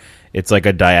somewhere, it's like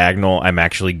a diagonal. I'm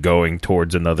actually going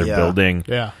towards another building.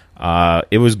 Yeah.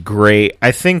 It was great.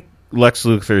 I think Lex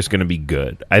Luthor is going to be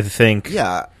good. I think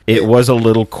it was a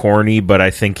little corny, but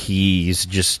I think he's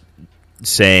just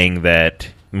saying that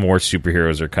more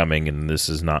superheroes are coming, and this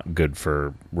is not good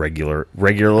for regular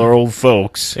old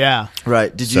folks. Yeah,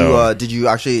 right. Did you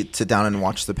actually sit down and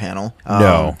watch the panel?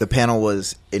 No, the panel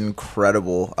was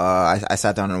incredible. I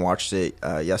sat down and watched it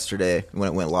yesterday when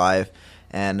it went live,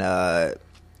 and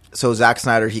so Zack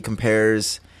Snyder he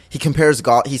compares. He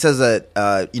says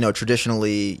that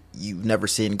traditionally you've never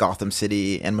seen Gotham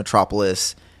City and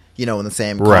Metropolis, in the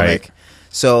same comic.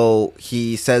 So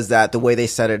he says that the way they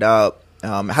set it up. It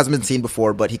hasn't been seen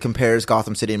before, but he compares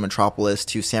Gotham City and Metropolis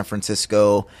to San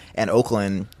Francisco and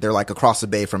Oakland. They're like across the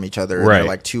bay from each other. Right. They're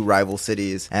like two rival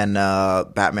cities. And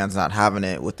Batman's not having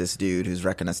it with this dude who's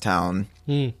wrecking his town.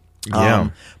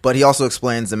 But he also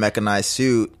explains the mechanized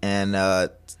suit. And,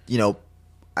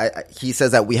 he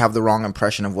says that we have the wrong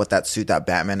impression of what that suit that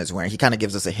Batman is wearing. He kind of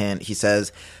gives us a hint. He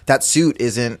says that suit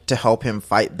isn't to help him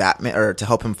fight Batman or to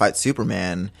help him fight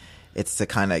Superman. It's to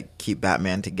kind of keep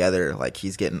Batman together, like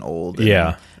he's getting old.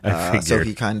 And, I figured. So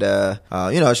he kind of,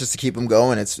 it's just to keep him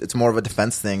going. It's more of a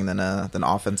defense thing than an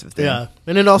offensive thing. Yeah,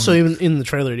 and it also even in the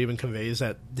trailer it even conveys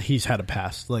that he's had a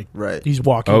past. Like he's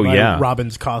walking by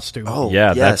Robin's costume. Oh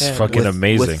yeah, yes. That's fucking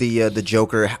amazing. With the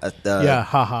Joker.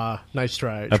 Haha, nice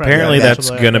try. Apparently that's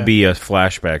going to be a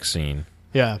flashback scene.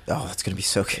 Yeah. Oh, that's going to be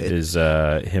so good. Is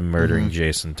him murdering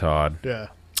Jason Todd? Yeah.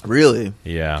 Really?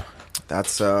 Yeah.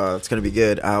 That's it's gonna be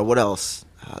good. What else?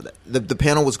 The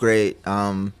panel was great.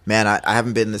 Man, I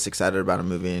haven't been this excited about a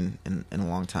movie in a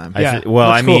long time. Cool.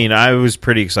 I was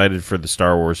pretty excited for the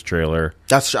Star Wars trailer.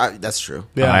 That's true.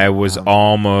 Yeah. I was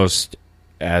almost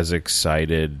as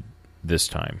excited this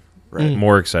time. Right.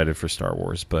 More excited for Star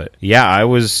Wars, but yeah, I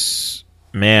was.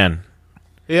 Man.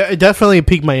 Yeah, it definitely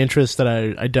piqued my interest. That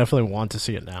I definitely want to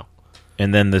see it now.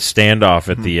 And then the standoff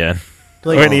at the end.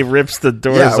 When he rips the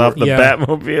doors off the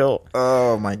Batmobile.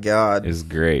 Oh, my God. Is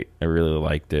great. I really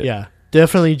liked it. Yeah.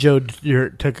 Definitely Joe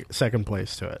took second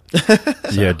place to it.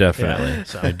 Yeah, definitely. Yeah,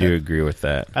 so. I do agree with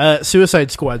that. Suicide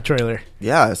Squad trailer.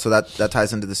 Yeah, so that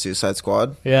ties into the Suicide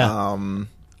Squad. Yeah.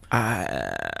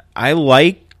 I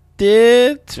liked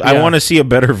it. Yeah. I want to see a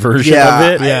better version of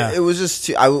it. It was just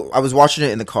I was watching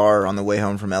it in the car on the way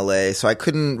home from LA, so I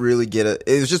couldn't really get it.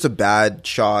 It was just a bad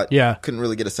shot. Yeah. Couldn't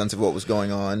really get a sense of what was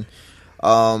going on.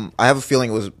 I have a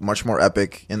feeling it was much more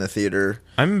epic in the theater.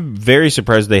 I'm very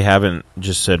surprised they haven't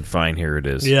just said, fine, here it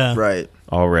is. Yeah. Right.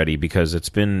 Already, because it's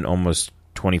been almost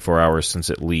 24 hours since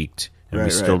it leaked, and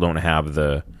we still don't have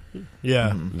the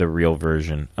real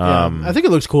version. I think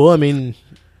it looks cool. I mean,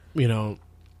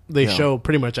 they show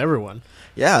pretty much everyone.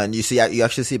 Yeah, and you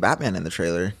actually see Batman in the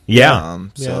trailer. Yeah.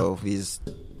 So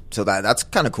that's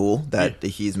kind of cool that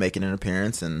he's making an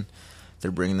appearance and they're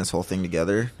bringing this whole thing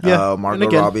together. Yeah. Margot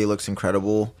Robbie looks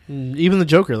incredible. Even the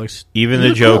Joker looks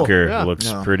cool.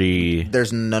 Looks pretty.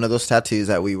 There's none of those tattoos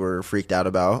that we were freaked out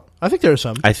about. I think there are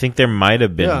some. I think there might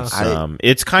have been some.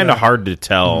 It's kind of hard to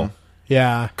tell.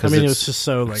 Yeah. I mean, it was just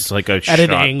so it's like a at shot. an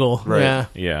angle. Right. Yeah.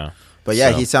 Yeah. But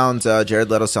yeah, So- he sounds. Jared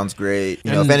Leto sounds great.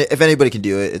 You know, And- if anybody can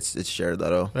do it, it's Jared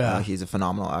Leto. Yeah. He's a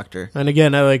phenomenal actor. And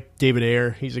again, I like David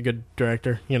Ayer. He's a good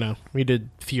director. You know, he did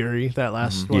Fury, that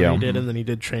last one Yeah. he did, and then he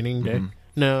did Training Day.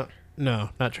 No,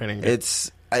 not Training Day.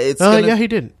 It's Oh, gonna, yeah, he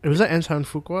did. Was that Anton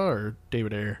Fuqua or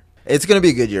David Ayer? it's gonna be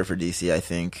a good year for DC. I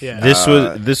think. Yeah.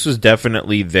 This was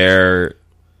definitely their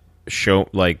show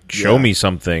Yeah. me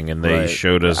something, and they Right.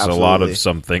 showed us a lot Absolutely. of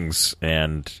some things,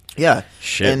 and Yeah,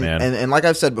 Shit, and, man. And like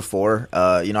I've said before,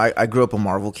 you know, I grew up a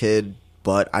Marvel kid,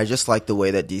 but I just like the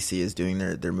way that DC is doing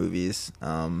their movies.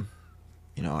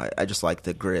 You know, I just like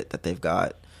the grit that they've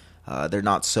got. They're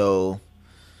not so.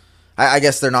 I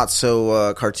guess they're not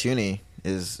so cartoony.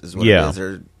 Is what Yeah. it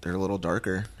is. They're a little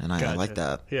darker, and I like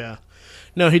that. Yeah.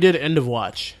 No, he did End of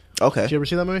Watch. Okay, Did you ever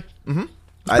see that movie?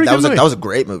 that good was movie. that was a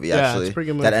great movie. Yeah, Actually, it's a pretty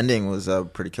good movie. That ending was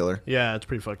pretty killer. Yeah, it's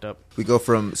pretty fucked up. We go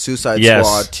from Suicide Yes.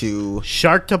 Squad to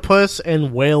Sharktopus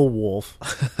and Whale Wolf.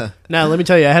 Now, let me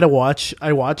tell you,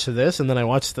 I watched this, and then I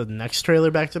watched the next trailer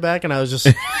back to back, and I was just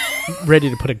ready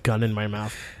to put a gun in my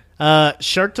mouth.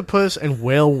 Sharktopus and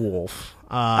Whale Wolf.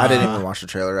 I didn't even watch the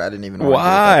trailer. I didn't even.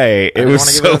 why? It didn't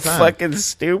was wanna give so it a time. fucking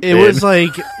stupid. It was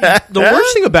like the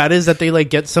worst thing about it is that they like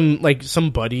get some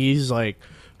buddies like,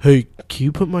 hey, can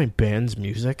you put my band's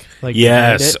music like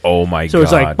behind yes. it? Oh my So god.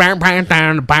 it's like bam bam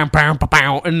bam bam bam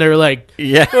bam, and they're like,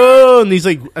 yeah. oh, and these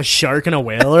like a shark and a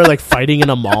whale are like fighting in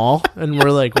a mall, and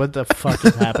we're like, what the fuck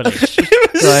is happening?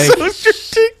 Like,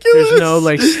 ridiculous. there's no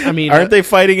like, I mean, Aren't they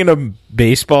fighting in a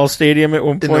baseball stadium at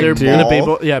one point? they're too? in a Mall?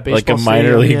 baseball, Like a minor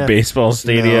stadium, league yeah. baseball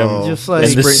stadium. No. Just like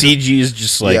and the Spring- CG is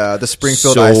just like Yeah, the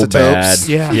Springfield so Isotopes.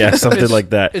 bad. Yeah. something It's- like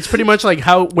that. It's pretty much like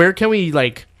where can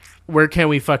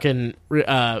we fucking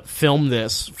film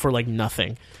this for like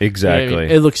nothing? Exactly. You know what I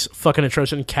mean? It looks fucking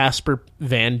atrocious. And Casper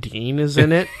Van Dien is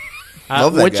in it,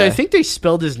 Love that which guy. I think they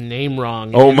spelled his name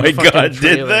wrong. Oh in the my fucking god, did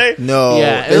trailer. they? No,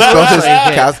 Yeah, they it spelled looks his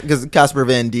like it. because Casper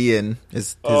Van Dien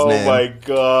is his name.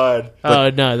 god. Oh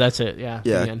no, that's it. Yeah,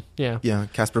 Yeah. Van. Yeah, Yeah,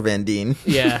 Casper Van Dien.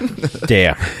 yeah.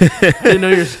 Damn. I didn't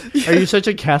know are you such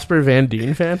a Casper Van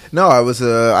Dien fan? No,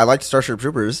 I liked Starship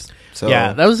Troopers. So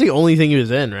Yeah, that was the only thing he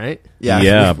was in, right?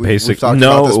 yeah, we've basically. talked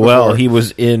about this No, well, before. he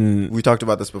was in we talked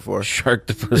about this before.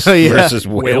 Sharktopus Oh, yeah. versus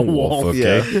Whale Werewolf. Wolf.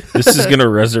 Okay, Yeah. this is gonna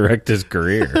resurrect his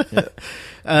career.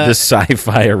 The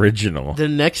sci-fi original. The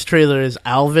next trailer is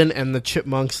Alvin and the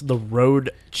Chipmunks: The Road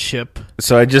Chip.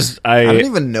 So I don't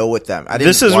even know what that. I didn't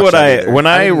This is watch what that either. when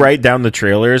I didn't- write down the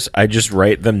trailers, I just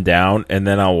write them down and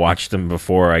then I'll watch them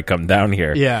before I come down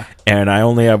here. Yeah. And I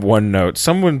only have one note.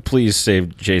 Someone please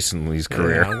save Jason Lee's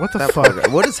career. Yeah, what the that fuck?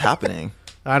 fuck. What is happening?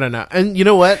 I don't know. And you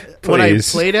know what? When I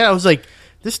Please. played it, I was like,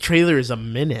 "This trailer is a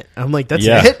minute." I'm like, "That's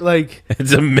Yeah. it." Like,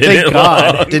 It's a minute Thank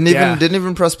God. long. Didn't Yeah.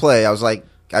 even press play. I was like,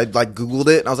 I like Googled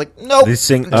it and I was like, nope. They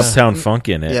sing Uptown Funk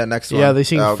in it. Yeah, next one. yeah, they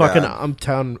sing Oh, fucking God.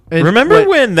 Uptown. Remember but-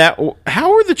 when that?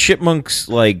 How were the Chipmunks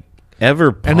like ever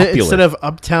And popular? then instead of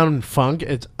Uptown Funk,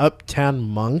 it's Uptown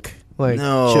Monk. Like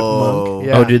No. Chipmunk.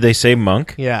 Yeah. Oh, did they say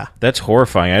monk? Yeah. That's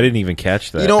horrifying. I didn't even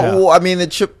catch that. You know, Yeah. well, I mean, the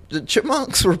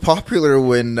Chipmunks were popular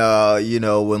when,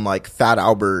 when like Fat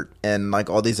Albert and like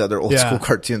all these other old Yeah. school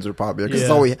cartoons were popular because Yeah.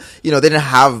 all we, they didn't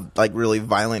have like really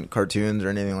violent cartoons or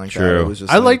anything like that. True. It was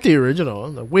just I like the original.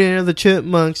 Like, We're the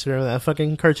Chipmunks. Remember that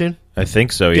fucking cartoon? I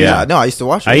think so. yeah. Yeah. No, I used to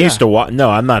watch it. I yeah. used to watch.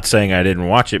 No, I'm not saying I didn't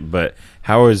watch it, but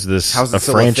how is this How's it a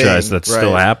still a franchise thing? that's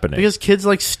still Right. happening? Because kids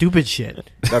like stupid shit.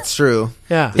 That's true.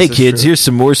 Yeah. Hey This is kids, true. here's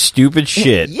some more stupid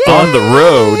shit Yay! on the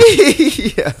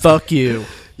road. yeah. Fuck you.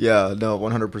 Yeah. No,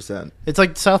 100%. It's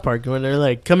like South Park when they're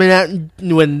like coming out and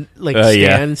when like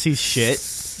Yeah. Stan sees shit.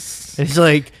 And he's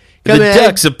like, The coming out.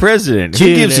 duck's a president. Who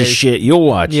gives a Tuners. shit? You'll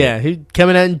watch Yeah, it. he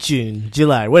coming out in June,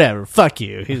 July, whatever. Fuck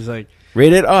you. He's like,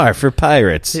 Rated R for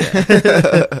pirates.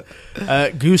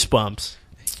 Goosebumps.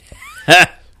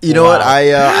 You know what?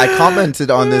 I commented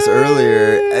on this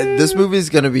earlier. This movie is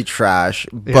going to be trash,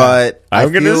 but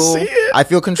I'm gonna see it. I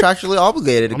feel contractually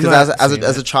obligated because not as seeing a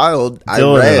it. child, I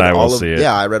Dylan read and I will all of see it.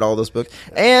 I read all those books,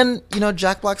 and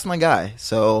Jack Black's my guy,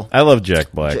 so I love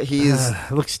Jack Black. he's.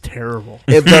 It looks terrible.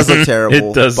 It does look terrible,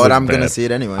 It does but look I'm gonna bad. see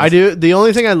it anyway. I do. The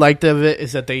only thing I liked of it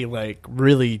is that they like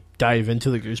really dive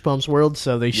into the Goosebumps world,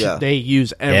 so they Yeah. they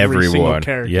use every single Everyone,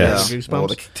 character yes. in Goosebumps. Well,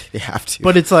 they have to.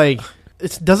 But it's like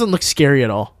it doesn't look scary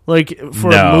at all. Like for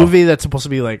No. a movie that's supposed to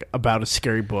be like about a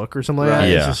scary book or something like Right. that,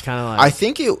 it's Yeah. just kind of like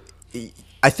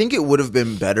I think it would have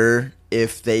been better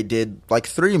if they did like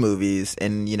 3 movies,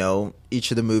 and each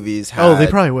of the movies had. oh, they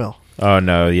probably will. Oh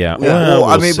no, yeah. Yeah, well,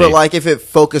 I we'll mean, see. but like if it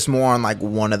focused more on like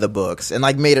one of the books and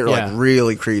like made it like Yeah.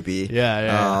 really creepy.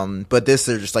 Yeah. But this,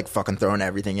 they're just like fucking throwing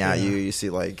everything at you. You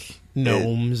see like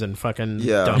Gnomes and fucking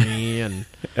Yeah. dummy and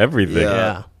everything. Yeah.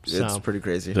 yeah. It's So. pretty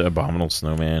crazy. The Abominable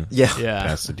Snowman. Yeah. Yeah.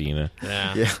 Pasadena.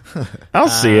 Yeah. Yeah. I'll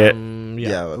see it.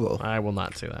 Yeah, I will. I will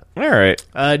not see that. All right.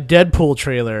 Deadpool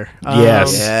trailer.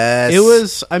 Yes. Yes. It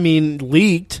was,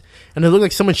 leaked, and it looked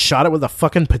like someone shot it with a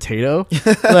fucking potato.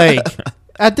 Like,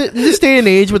 in this day and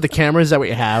age with the cameras that we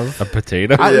have, A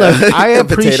potato. I A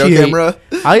potato appreciate. camera.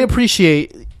 I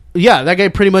appreciate. Yeah, that guy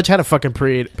pretty much had a fucking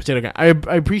potato gun. I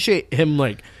appreciate him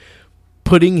like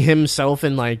putting himself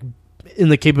in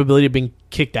the capability of being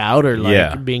kicked out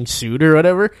or being sued or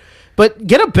whatever. But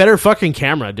get a better fucking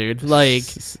camera, dude. Like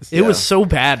it Yeah. was so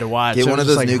bad to watch. Get It one was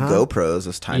of just those new huh? GoPros,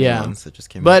 those tiny Yeah. ones that just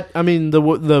came out. But I mean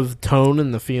the tone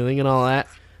and the feeling and all that,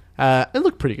 it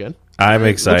looked pretty good. I'm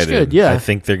Looks excited. good, yeah. I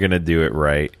think they're gonna do it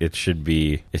right. It should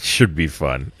be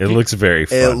fun. It looks very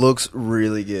fun. It looks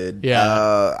really good. Yeah.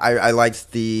 I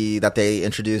liked that they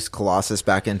introduced Colossus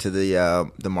back into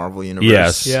the Marvel universe.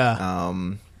 Yes. Yeah.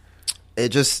 It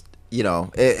just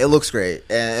it looks great,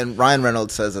 and Ryan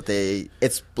Reynolds says that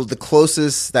it's the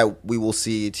closest that we will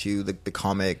see to the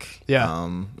comic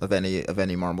of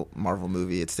any Marvel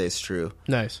movie. It stays true.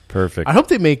 Nice. Perfect. I hope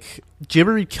they make. Do you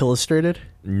ever read Killustrated?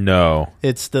 No.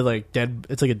 It's the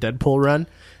It's like a Deadpool run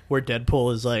where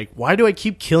Deadpool is like, why do I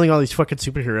keep killing all these fucking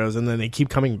superheroes and then they keep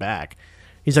coming back?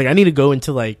 He's like, I need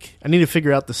to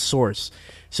figure out the source.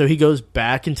 So he goes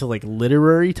back into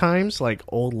literary times, like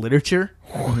old literature,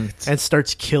 and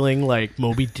starts killing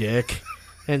Moby Dick,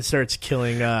 and starts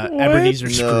killing Ebenezer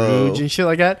Scrooge and shit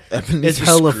like that. Ebenezer It's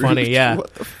hella Scrooge? funny, yeah.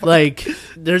 What the fuck?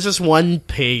 There's just one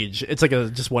page. It's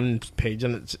just one page,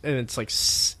 and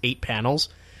it's 8 panels.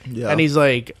 Yeah. And he's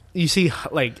like, you see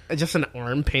just an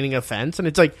arm painting a fence, and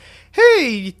it's like,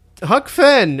 hey, Huck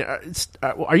Finn,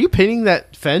 are you painting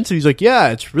that fence? And he's like, yeah,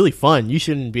 it's really fun. You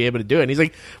shouldn't be able to do it. And he's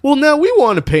like, well, now we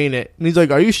want to paint it. And he's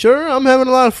like, are you sure? I'm having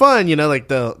a lot of fun.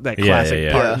 that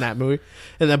classic part in that movie,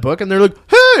 in that book. And they're like,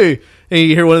 hey. And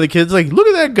you hear one of the kids like, look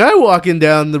at that guy walking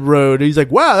down the road. And he's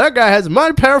like, wow, that guy has a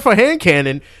mighty powerful hand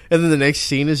cannon. And then the next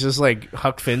scene is just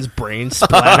Huck Finn's brain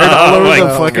splattered all over my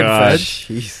the fucking gosh.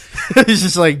 fence. Jeez. It's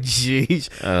just like, jeez.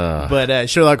 But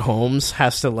Sherlock Holmes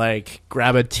has to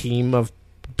grab a team of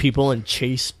people and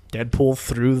chase Deadpool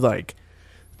through the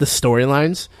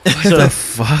storylines. So the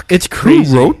fuck? it's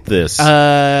crazy. Who wrote this?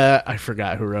 I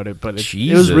forgot who wrote it, but it was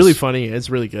Jesus. really funny. It's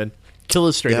really good.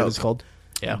 Killustrated Yeah. it's called.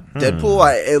 Yeah.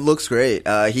 Deadpool, it looks great.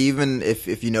 He even,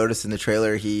 if you notice in the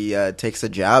trailer, he takes a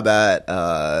jab at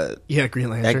Green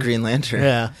Lantern. Green Lantern.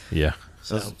 Yeah. Yeah.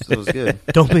 So it was good.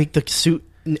 Don't make the suit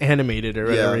animated or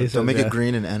whatever. he Yeah, says, don't make yeah. it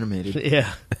green and animated.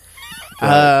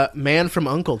 Yeah. Man from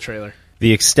Uncle trailer.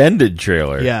 The extended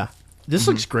trailer. Yeah. This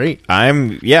looks great.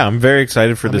 I'm very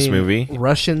excited for this I mean, movie.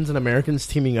 Russians and Americans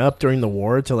teaming up during the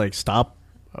war to stop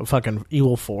a fucking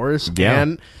evil force. Yeah.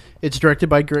 And it's directed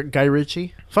by Guy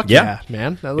Ritchie. Fuck Yeah. yeah,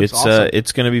 man. That looks It's awesome.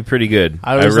 it's going to be pretty good.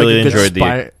 I was really a good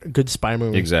enjoyed good spy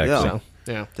movie. Exactly. Yeah. So,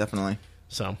 yeah. Definitely.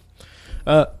 So,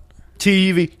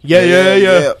 TV.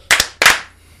 Yeah.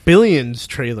 Billions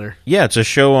trailer. Yeah, it's a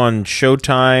show on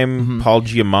Showtime. Paul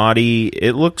Giamatti.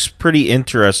 It looks pretty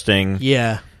interesting.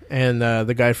 Yeah. And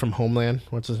the guy from Homeland,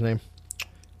 what's his name?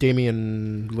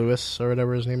 Damian Lewis or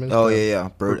whatever his name is. Oh yeah.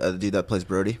 The dude that plays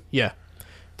Brody. Yeah.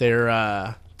 They're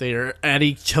at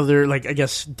each other. I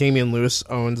guess Damian Lewis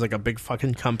owns a big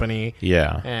fucking company.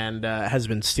 Yeah. And has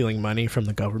been stealing money from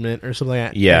the government or something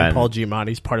like that. Yeah, And and- Paul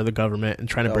Giamatti's part of the government and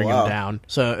trying to bring wow. him down.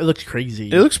 So it looks crazy.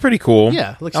 It looks pretty cool.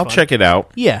 Yeah, it looks I'll fun. check it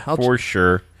out. Yeah, for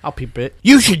sure. I'll peep it.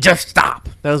 You should just stop.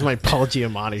 That was my Paul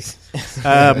Giamatti.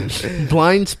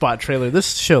 Blind Spot trailer.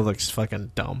 This show looks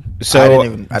fucking dumb. So, I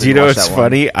didn't do you know watch what's that one.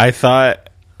 funny? I thought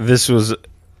this was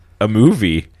a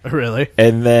movie, Really?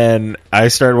 and then I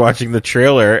started watching the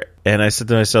trailer, and I said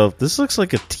to myself, "This looks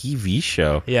like a TV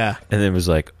show." Yeah. And then it was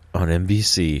like on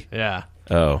NBC. Yeah.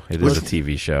 Oh, it is a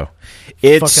TV show.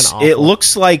 It's Fucking awful. it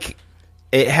looks like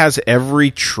it has every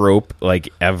trope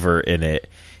ever in it.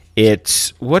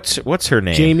 It's what's her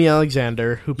name? Jamie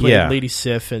Alexander, who played Yeah. Lady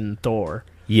Sif in Thor.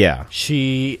 Yeah.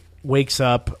 She wakes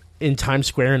up in Times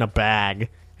Square in a bag,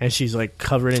 and she's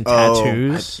covered in Oh,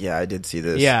 tattoos. I did see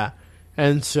this. Yeah.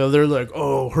 And so they're like,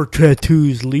 oh, her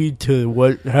tattoos lead to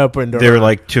what happened to They're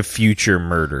her. to future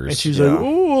murders. And she's Yeah. like,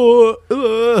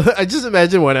 oh, I just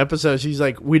imagine one episode. She's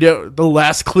like, we don't, the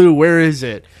last clue, where is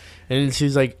it? And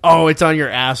she's like, oh, it's on your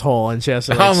asshole. And she has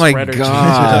to Oh my spread her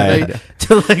God. cheeks or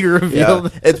something to reveal Yeah.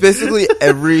 It's basically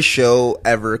every show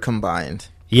ever combined.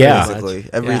 Yeah. basically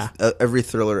Yeah. every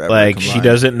thriller ever. Like, she combined.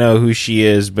 doesn't know who she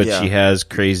is, but Yeah. she has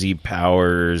crazy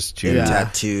powers to. Yeah.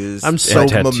 tattoos. I'm so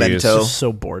tattoos. Memento. Just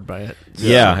so bored by it.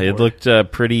 Yeah, So it bored.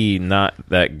 looked pretty not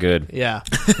that good. Yeah.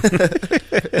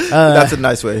 That's a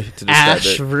nice way to describe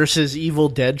Ash it. versus Evil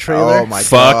Dead trailer. Oh my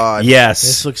Fuck god! yes.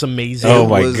 This looks amazing. Oh It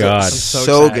my was God.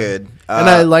 so excited. good. And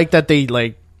I like that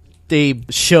they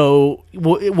show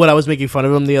what I was making fun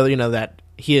of him the other, that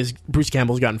Bruce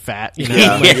Campbell's gotten fat,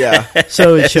 yeah.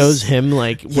 So it shows him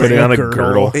like wearing on a a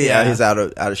girdle. girdle. Yeah, he's out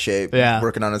of shape. Yeah.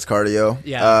 Working on his cardio.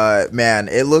 Yeah. Man,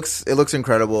 it looks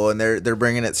incredible, and they're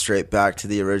bringing it straight back to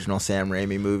the original Sam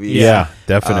Raimi movie. Yeah,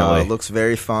 definitely. Looks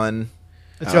very fun.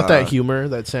 It's got that humor,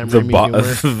 that Sam the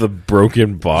Raimi humor. the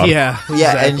broken bottle. Yeah, Yeah,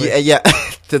 exactly. and yeah,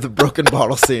 to the broken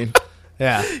bottle scene.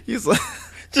 yeah, He's like,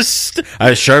 Just I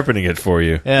was sharpening it for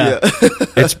you. yeah,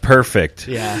 It's perfect.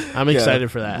 yeah. I'm excited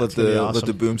for that. Let It's gonna be the awesome.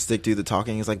 let the boomstick do the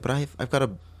talking. He's like, but I've got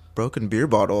a broken beer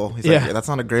bottle. He's Yeah. like, that's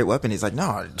not a great weapon. He's like,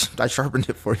 no, I sharpened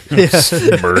it for you.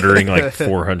 Murdering like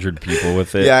 400 people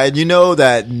with it. Yeah, and you know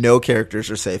that no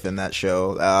characters are safe in that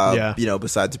show. Yeah.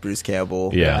 Besides Bruce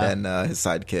Campbell, Yeah. and his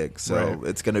sidekick. So Right.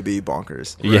 it's gonna be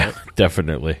bonkers. Yeah,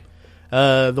 definitely.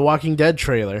 The Walking Dead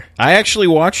trailer. I actually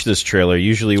watched this trailer.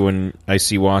 Usually when I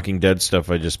see Walking Dead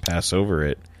stuff, I just pass over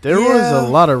it. There was Yeah. a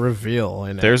lot of reveal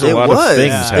in it. There's a It lot was. of things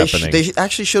Yeah. happening. They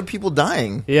actually showed people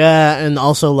dying. yeah, and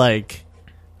also like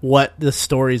what the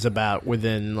story's about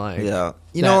within like Yeah,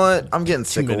 you that know what? I'm getting 2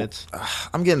 sick. minutes.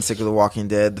 I'm getting sick of The Walking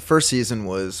Dead. The first season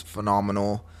was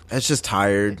phenomenal. It's just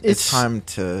tired. It's time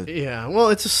to. Yeah, well,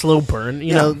 it's a slow burn. You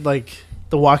Yeah. know, like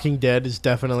The Walking Dead is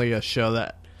definitely a show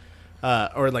that,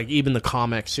 or like even the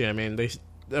comics. Yeah, I mean,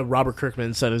 Robert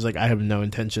Kirkman said is like I have no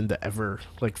intention to ever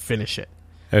like finish it.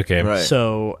 Okay. Right.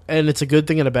 So, and it's a good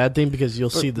thing and a bad thing because you'll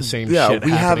see the same. Yeah, shit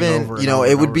we happening haven't. over You and know, over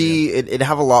it and would over be. again. It'd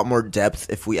have a lot more depth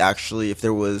if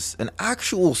there was an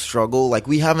actual struggle. Like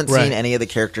we haven't Right. seen any of the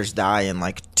characters die in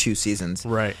like 2 seasons.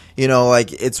 Right. You know,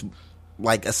 like it's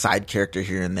like a side character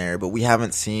here and there, but we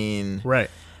haven't seen Right.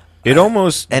 It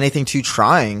almost anything too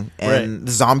trying, and Right.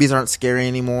 the zombies aren't scary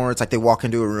anymore. It's like they walk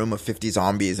into a room of 50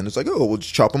 zombies, and it's like, oh, we'll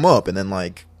just chop them up, and then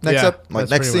like next Yeah, next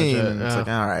that's pretty scene, much it, and it's yeah. like,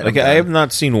 all right, like I'm I done. have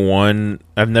not seen one.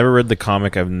 I've never read the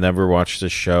comic. I've never watched the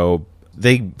show.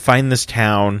 They find this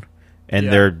town, and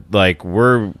Yeah. they're like,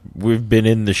 we've been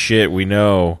in the shit. We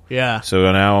know. Yeah.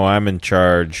 So now I'm in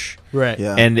charge. Right.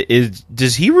 Yeah. And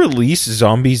does he release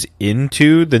zombies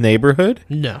into the neighborhood?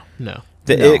 No. No.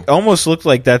 No. It almost looked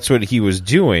like that's what he was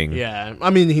doing. Yeah.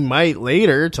 I mean, he might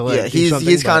later to like. Yeah, do he's something,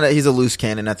 kind but- of he's a loose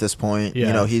cannon at this point. Yeah.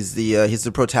 You know, he's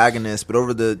the protagonist, but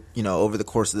over the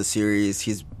course of the series,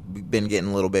 he's been getting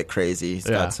a little bit crazy. He's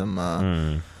Yeah. got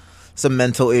some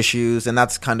mental issues, and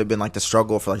that's kind of been like the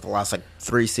struggle for like the last like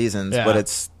 3 seasons. Yeah. But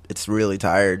it's really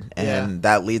tired, and Yeah.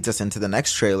 that leads us into the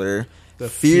next trailer, The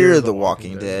Fear the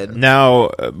Walking Dead. Now,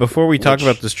 before we talk Which-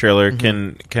 about this trailer,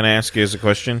 can I ask you as a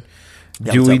question?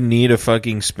 Yeah, Do what's we up? need a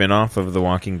fucking spin-off of The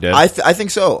Walking Dead? I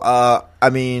think so. I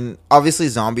mean, obviously,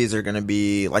 zombies are going to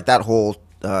be like that whole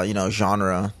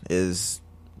genre is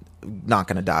not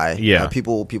going to die. Yeah.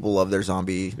 People love their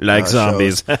zombie Like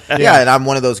zombies. shows. Yeah, and I'm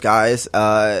one of those guys.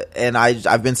 And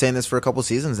I've been saying this for a couple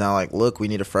seasons now. Like, look, we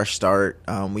need a fresh start.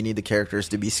 We need the characters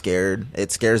to be scared.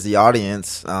 It scares the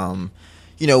audience. When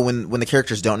the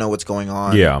characters don't know what's going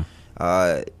on. Yeah.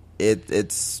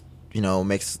 It's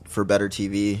makes for better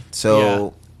TV.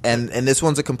 So and this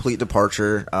one's a complete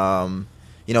departure.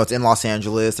 It's in Los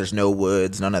Angeles. There's no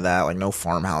woods, none of that. Like no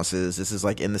farmhouses. This is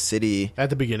like in the city. at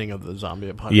the beginning of the zombie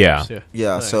apocalypse. Yeah.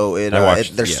 Yeah. Right. So they're I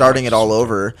starting watched it all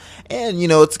over, and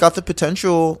it's got the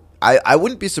potential. I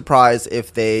wouldn't be surprised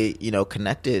if they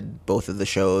connected both of the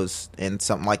shows in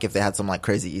something like if they had some like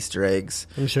crazy Easter eggs.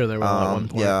 I'm sure there will at one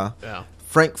point. Yeah. Yeah.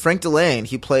 Frank Delane,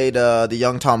 he played the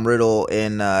young Tom Riddle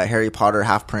in Harry Potter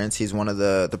Half Prince. He's one of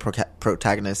the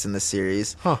protagonists in this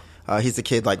series. Huh. He's the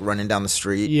kid like running down the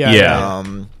street. Yeah.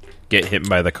 Yeah. Get hit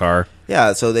by the car.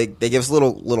 Yeah. So they give us a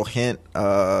little hint.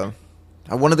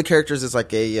 One of the characters is like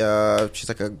she's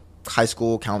like a high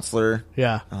school counselor.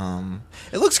 Yeah.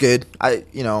 It looks good.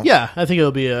 Yeah, I think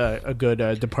it'll be a good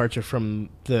departure from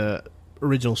the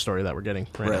original story that we're getting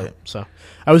right now. Right. So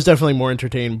I was definitely more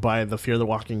entertained by the Fear the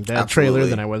Walking Dead trailer Absolutely.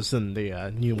 than I was in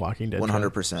the new Walking Dead.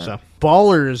 100%. So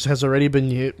Ballers has already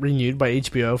been renewed by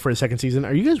HBO for a second season.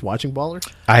 Are you guys watching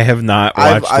Ballers? I have not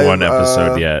watched one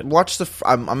episode yet. Watched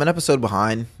I'm an episode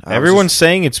behind. Everyone's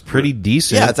saying it's pretty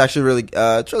decent. Yeah, it's actually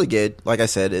really good. Like I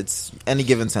said, it's Any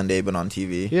Given Sunday, but on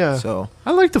TV. Yeah. So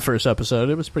I liked the first episode.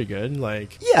 It was pretty good.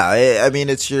 Like, yeah, I mean,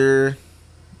 it's your.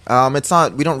 It's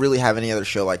not. We don't really have any other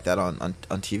show like that on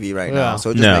TV right now, Yeah. so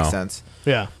it just No. makes sense.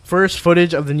 Yeah. First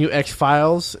footage of the new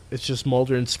X-Files. It's just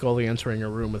Mulder and Scully entering a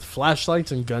room with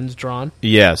flashlights and guns drawn.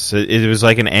 Yes, it was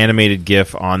like an animated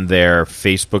GIF on their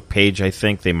Facebook page. I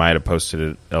think they might have posted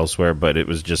it elsewhere, but it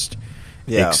was just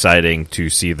exciting to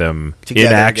see them Together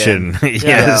in action.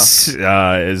 Yes,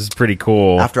 is pretty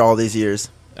cool. After all these years.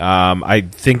 I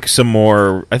think some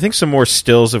more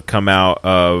stills have come out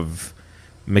of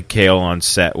McHale on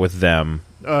set with them.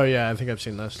 Oh, yeah. I think I've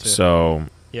seen those, too. So,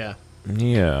 yeah.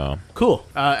 yeah. Cool.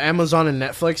 Amazon and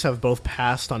Netflix have both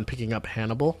passed on picking up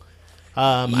Hannibal.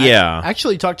 Yeah. I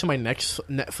actually talked to my next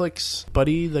Netflix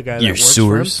buddy, the guy that Your works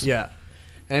sewers? for him. Yeah.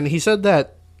 And he said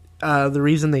that the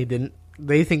reason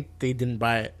they think they didn't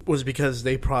buy it was because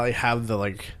they probably have the,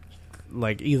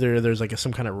 like either there's like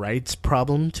some kind of rights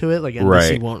problem to it, like NBC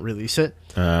Right. won't release it.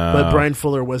 But Brian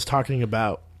Fuller was talking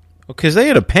about... Because they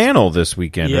had a panel this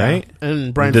weekend, right?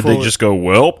 And Brian Did Fuller... they just go,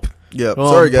 welp? Yep. Well,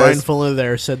 Sorry, Brian guys. Fuller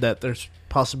there said that there's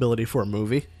possibility for a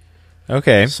movie.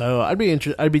 Okay. So I'd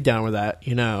be down with that.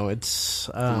 You know, it's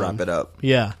Wrap it up.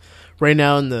 Yeah, right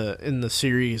now in the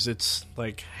series, it's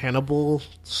like Hannibal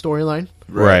storyline.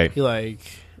 Right. Like,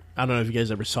 I don't know if you guys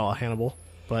ever saw Hannibal,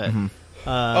 but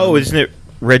Isn't it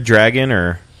Red Dragon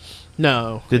or...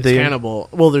 no, Did it's they- Hannibal.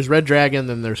 Well, there's Red Dragon,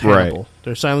 then there's Right. Hannibal.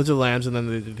 There's Silence of the Lambs, and then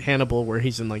they did Hannibal, where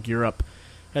he's in like Europe,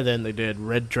 and then they did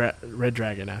Red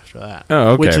Dragon after that.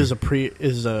 Oh, okay. Which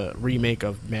is a remake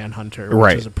of Manhunter, which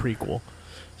Right. is a prequel.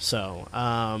 So,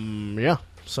 yeah.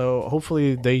 So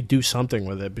hopefully they do something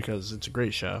with it because it's a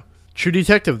great show. True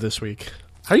Detective this week.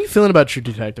 How are you feeling about True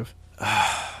Detective?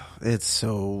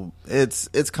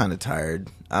 It's kind of tired.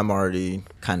 I'm already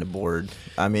kind of bored.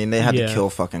 I mean, they had Yeah. to kill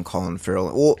fucking Colin Farrell.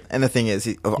 Well, and the thing is,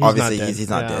 he's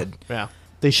not dead. Yeah.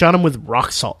 They shot him with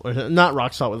rock salt. Or not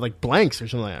rock salt, with like blanks or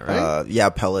something like that, right? Yeah,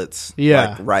 pellets.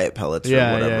 Yeah. Like riot pellets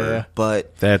Yeah, or whatever. yeah, yeah.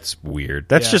 But That's weird.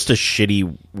 That's Yeah. just a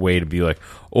shitty way to be like,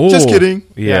 oh... Just kidding.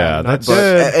 Yeah, Yeah, not that's...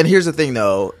 good. and here's the thing,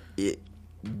 though.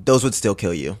 Those would still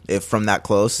kill you if from that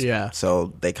close. Yeah.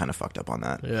 So they kind of fucked up on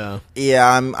that. Yeah. Yeah,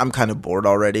 I'm kind of bored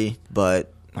already,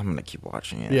 but I'm gonna keep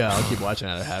watching it. Yeah, I'll keep watching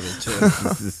out of habit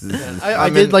too. I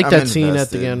I'm did like I'm that scene at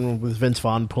invested. the end with Vince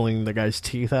Vaughn pulling the guy's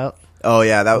teeth out. Oh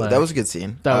yeah, that Like, was a good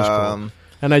scene. That was cool.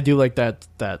 And I do like that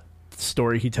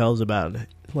story he tells about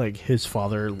like his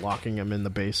father locking him in the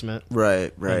basement.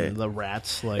 Right. And the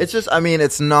rats. Like, It's just, I mean,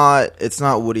 it's not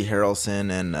Woody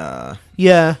Harrelson and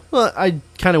yeah. Well, I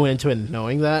kind of went into it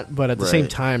knowing that, but at the same Right.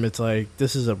 time, it's like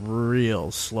this is a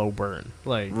real slow burn.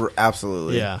 Like,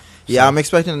 absolutely. yeah, Yeah, So- I'm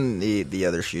expecting the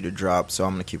other shoe to drop, so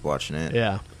I'm gonna keep watching it.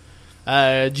 yeah.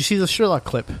 Did you see the Sherlock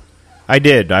clip? I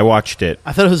did. I watched it.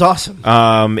 I thought it was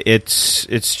awesome. It's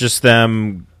just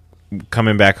them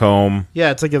coming back home.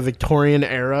 Yeah, it's like a Victorian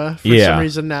era for Yeah. some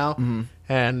reason now.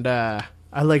 And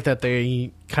I like that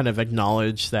they kind of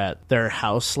acknowledge that their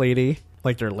house lady,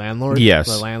 like their landlord, Yes.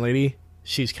 the landlady,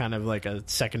 she's kind of like a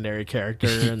secondary character,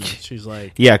 and she's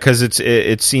like, Yeah, because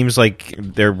it seems like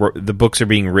the books are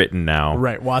being written now.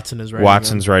 right, Watson is writing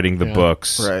Watson's them. writing the Yeah.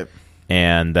 books. Right.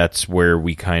 And that's where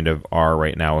we kind of are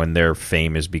right now, and their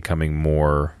fame is becoming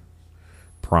more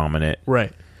prominent.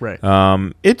 Right.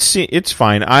 It's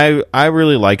fine. I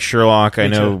really like Sherlock. I Me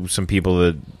know too. some people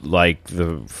that like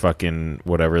the fucking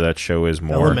whatever that show is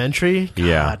more. Elementary? God,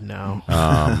 Yeah. no.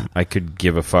 I could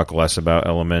give a fuck less about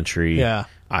Elementary. Yeah.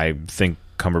 I think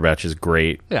Cumberbatch is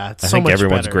great. Yeah, it's I so think much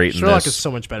everyone's better. great in Sherlock this. is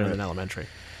so much better than Elementary.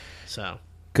 So,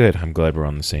 Good. I'm glad we're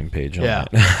on the same page on Yeah.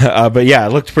 that. But yeah,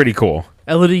 it looked pretty cool.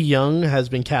 Elodie Young has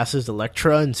been cast as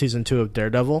Elektra in season 2 of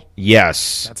Daredevil.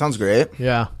 Yes. That sounds great.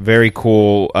 Yeah. Very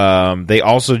cool. They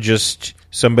also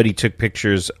somebody took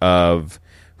pictures of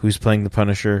who's playing the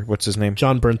Punisher. What's his name?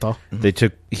 John Bernthal.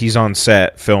 He's on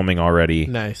set filming already.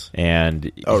 Nice. And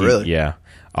really? Yeah.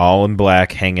 All in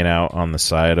black, hanging out on the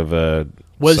side of a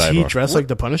Was he sidewalk. dressed like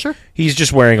the Punisher? He's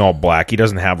just wearing all black. He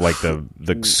doesn't have like the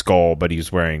skull, but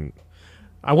he's wearing.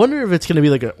 I wonder if it's going to be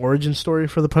like an origin story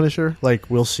for the Punisher. Like,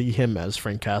 we'll see him as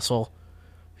Frank Castle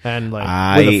and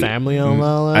like with a family and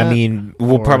all that. I mean,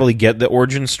 we'll Or- probably get the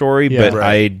origin story, Yeah. but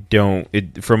Right. I don't.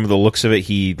 From the looks of it,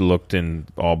 he looked in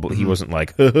all. He wasn't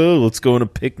like, let's go on a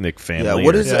picnic, family. Yeah.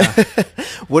 What or- is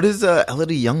what is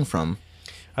Elodie Young from?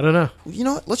 I don't know. You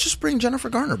know what? Let's just bring Jennifer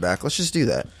Garner back. Let's just do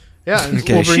that. Yeah, and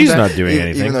Okay, we'll bring she's back- not doing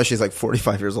anything. Even though she's like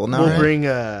 45 years old now. We'll right? bring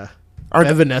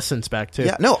Evanescence back too.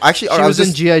 Yeah. No, actually, she I was was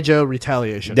in just. GI Joe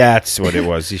Retaliation. That's what it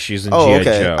was. She's in Oh, G.I.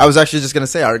 okay. Joe. I was actually just gonna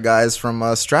say our guys from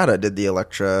Strata did the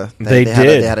Elektra. They Had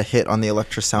did. they had a hit on the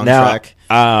Elektra now,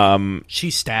 soundtrack. She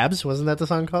Stabs, wasn't that the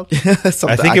song called? Something-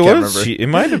 I think it can't was. remember. It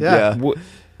might have. Yeah.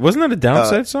 Wasn't that a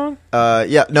Downside song?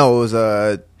 Yeah. No, it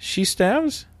was. She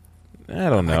stabs. I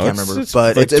don't know. I can't remember. It's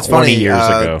but like it's 20 funny. years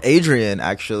ago. Adrian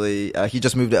actually, he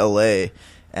just moved to LA,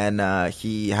 and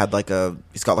he had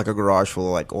he's got like a garage full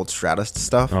of like old Stratus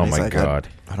stuff. Oh and he's my like, God.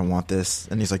 I don't want this.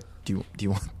 And he's like, do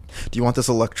you want this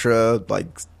Elektra like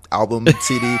album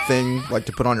CD thing like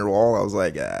to put on your wall? I was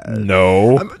like,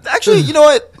 No. actually, you know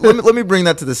what? Let me bring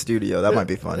that to the studio. That might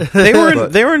be fun. They were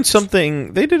But they were in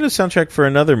something. They did a soundtrack for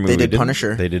another movie. they did didn't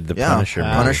Punisher. They did the Yeah, Punisher.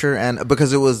 movie. Punisher, and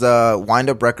because it was Wind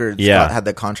Up Records Yeah. had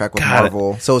the contract with God.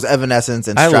 Marvel, so it was Evanescence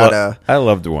and I Strata. I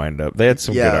loved Wind Up. They had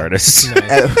some Yeah. good artists.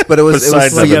 But it was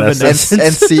Besides like Evanescence.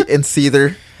 and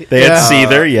Seether. They had Yeah.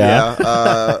 Seether,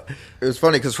 yeah. It was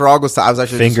funny because Harag was. I was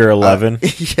actually Finger 11.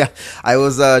 yeah, I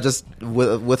was just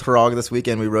with Harag this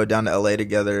weekend. We rode down to LA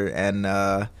together, and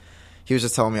he was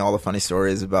just telling me all the funny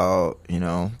stories about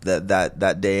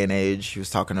that day and age. He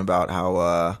was talking about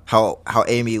how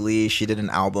Amy Lee, she did an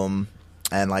album.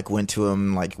 And went to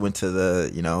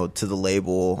the to the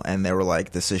label, and they were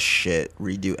like, "This is shit.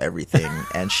 Redo everything."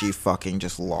 And she fucking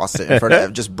just lost it in front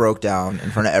of, just broke down in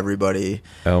front of everybody.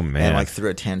 Oh man. And threw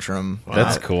a tantrum.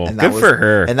 That's cool. And Good for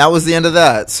her. And that was the end of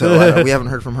that. So we haven't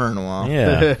heard from her in a while.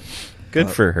 Yeah. Good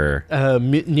for her.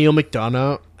 Neil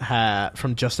McDonough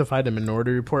from Justified and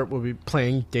Minority Report will be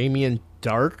playing Damien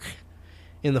Dark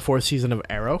in the 4th season of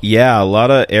Arrow. Yeah, a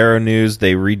lot of Arrow news.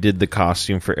 They redid the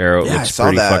costume for Arrow. It Yeah, I looks saw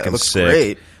pretty that. fucking It looks sick.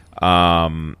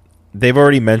 great. They've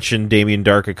already mentioned Damien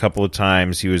Dark a couple of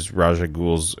times. He was Raja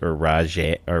Ghul's or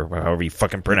however you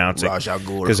fucking pronounce it. Raja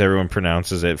Ghul. Because everyone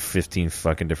pronounces it 15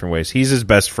 fucking different ways. He's his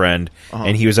best friend, Uh-huh.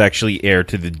 and he was actually heir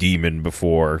to the demon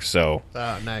before, so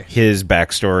Oh, nice. his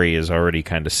backstory is already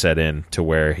kind of set in to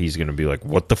where he's going to be like,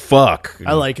 what the fuck?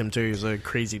 I like him too. He's a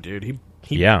crazy dude.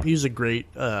 Yeah. He's a great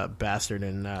bastard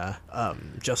in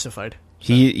Justified.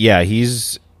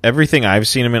 He's everything I've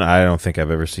seen him in. I don't think I've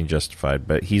ever seen Justified,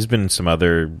 but he's been in some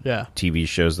other Yeah. TV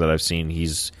shows that I've seen.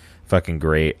 He's fucking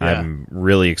great. Yeah. I'm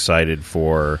really excited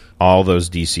for all those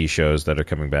DC shows that are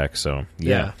coming back. So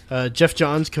yeah. Jeff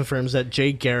Johns confirms that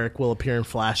Jay Garrick will appear in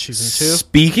Flash season 2.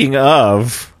 Speaking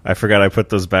of, I forgot I put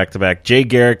those back to back. Jay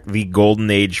Garrick, the Golden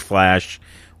Age Flash.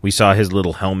 We saw his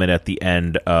little helmet at the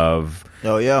end of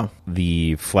Oh yeah.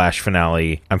 the Flash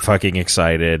finale. I'm fucking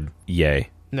excited. Yay.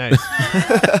 Nice.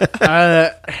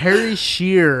 Harry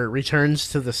Shearer returns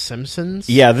to The Simpsons.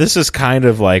 Yeah, this is kind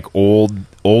of like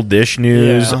oldish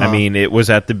news. Yeah. I mean, it was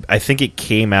I think it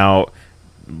came out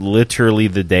literally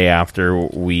the day after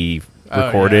we Oh,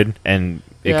 recorded, and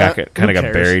it Yeah, kind who of got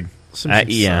cares? buried. Simpsons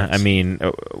Yeah, sucks. I mean,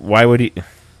 why would he?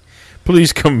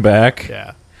 Please come back.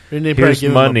 Yeah. And they Here's probably give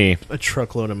him money. a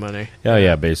truckload of money. Oh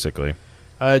yeah, basically.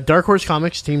 Dark Horse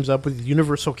Comics teams up with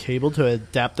Universal Cable to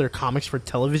adapt their comics for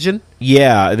television.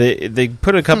 Yeah, they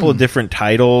put a couple of different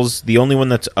titles. The only one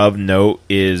that's of note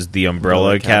is the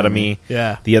Umbrella Academy.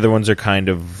 Yeah. The other ones are kind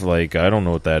of like, I don't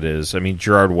know what that is. I mean,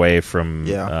 Gerard Way from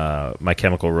My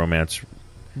Chemical Romance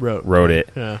wrote it.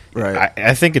 Yeah. Right.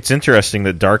 I think it's interesting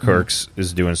that Dark Horse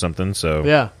is doing something. So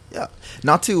Yeah. Yeah,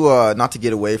 not to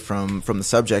get away from the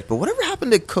subject, but whatever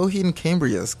happened to Coheed and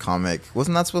Cambria's comic?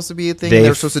 Wasn't that supposed to be a thing? They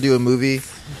were supposed to do a movie.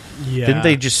 Yeah. didn't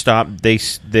they just stop?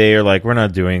 They are like, we're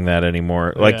not doing that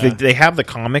anymore. Like Yeah. they have the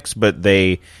comics, but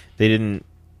they didn't.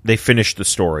 They finished the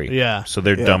story. Yeah. So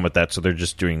they're Yeah. done with that. So they're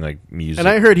just doing like music. And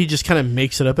I heard he just kind of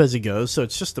makes it up as he goes, so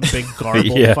it's just a big garbled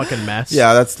Yeah. fucking mess.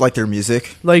 Yeah, that's like their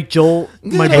music. Like Joel,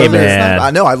 my Hey, brother. man.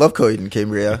 I know. I love Coheed and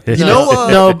Cambria. You No,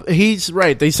 know, no, he's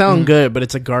right. They sound good, but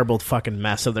it's a garbled fucking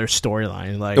mess of their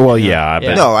storyline. Like, well, yeah,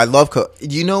 but no, I love.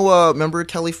 You know, remember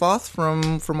Kelly Foth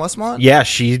from Westmont? yeah,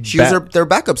 she She was their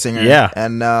backup singer. Yeah.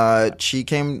 and she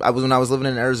came. When I was living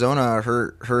in Arizona.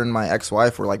 Her and my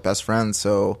ex-wife were like best friends.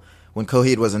 So when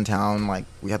Coheed was in town, like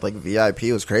we had like VIP.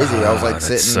 It was crazy. I was like that's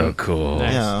sitting. so cool.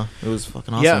 Nice. Yeah, it was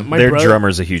fucking awesome. Yeah, my Their brother-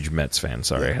 drummer's a huge Mets fan.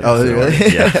 Sorry. Oh, really?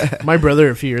 Yeah. my brother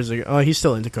a few years ago, he's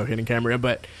still into Coheed and Cambria,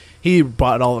 but he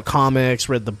bought all the comics,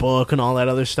 read the book, and all that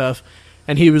other stuff.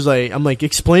 And he was like, I'm like,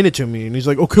 explain it to me. And he's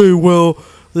like, okay, well,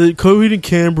 the Coheed and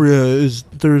Cambria is,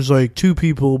 there's like two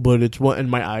people, but it's one.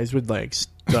 And my eyes would like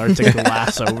start to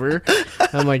glass over.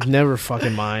 I'm like, never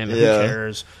fucking mind. Yeah. Who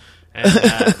cares? And,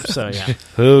 so, yeah.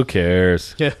 Who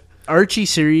cares? Yeah. Archie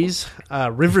series,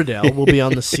 Riverdale, will be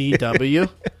on the CW.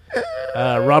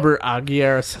 Robert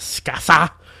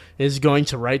Aguirre-Scassa is going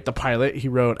to write the pilot. He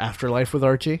wrote Afterlife with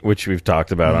Archie. Which we've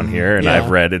talked about on here, and Yeah. I've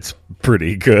read. It's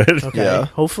pretty good. Okay. Yeah.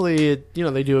 Hopefully,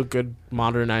 they do a good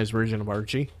modernized version of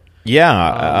Archie. Yeah,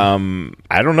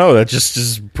 I don't know. That just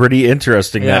is pretty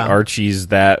interesting Yeah. that Archie's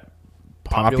that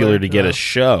popular to get yeah. a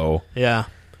show. Yeah.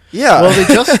 Yeah. Well,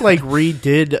 they just like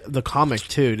redid the comic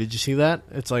too. Did you see that?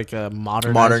 It's like a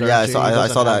modern. Modern. Yeah, I Archie. saw. It I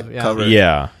doesn't saw that have- yeah. cover.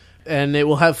 Yeah. And it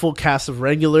will have full cast of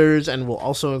regulars, and will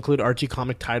also include Archie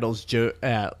comic titles,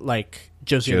 like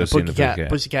Josie and the Josie and the Pussycat, Pussycat.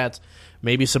 Pussycats,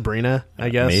 maybe Sabrina, I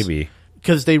guess. Maybe.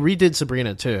 because they redid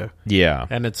Sabrina too, Yeah.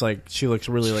 and it's like she looks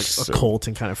really like So- occult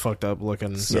and kind of fucked up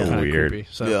looking, So kinda weird. Creepy.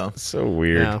 So Yeah. So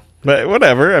weird. Yeah. But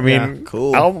whatever. I mean, Yeah.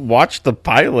 Cool. I'll watch the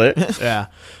pilot. yeah.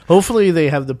 Hopefully they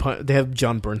have they have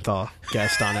John Bernthal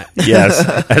guest on it. Yes,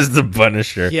 as the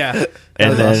Punisher. Yeah, that And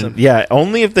was then, awesome. yeah,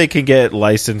 only if they can get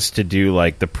licensed to do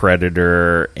like the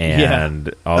Predator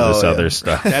and all this Oh, yeah. other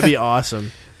stuff. That'd be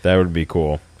awesome. That would be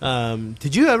cool.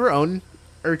 Did you ever own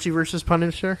Archie versus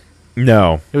Punisher?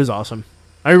 No. It was awesome.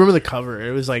 I remember the cover.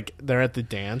 It was like they're at the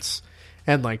dance,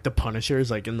 and like the Punisher is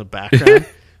like in the background,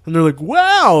 and they're like,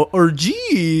 "Wow, or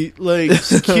gee, like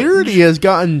security has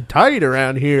gotten tight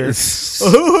around here."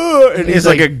 And He's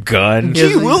like a gun. he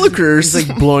has, Gee willikers. He's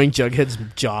like blowing Jughead's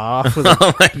jaw off with a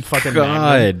fucking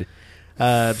magnum.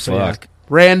 God. So yeah. Fuck.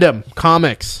 Random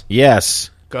comics. Yes.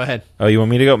 Go ahead. Oh, you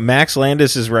want me to go? Max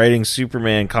Landis is writing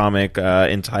Superman comic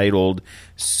entitled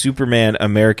Superman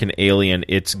American Alien.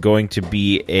 It's going to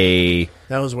be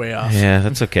That was way off. yeah,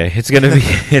 that's okay. It's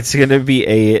gonna be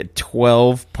a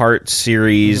 12-part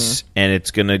series, and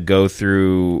it's gonna go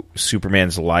through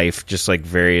Superman's life, just like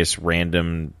various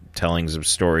random tellings of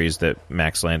stories that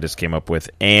Max Landis came up with.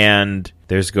 And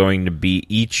there's going to be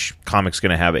each comic's going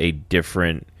to have a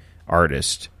different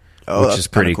artist, Oh, which that's is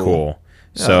pretty kinda cool.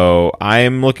 So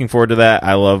I'm looking forward to that.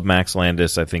 I love Max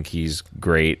Landis. I think he's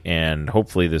great, and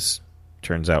hopefully this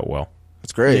turns out well.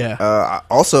 It's great. Yeah.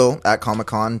 Also, at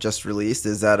Comic-Con, just released,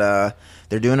 is that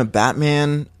they're doing a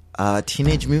Batman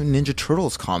Teenage Mutant Ninja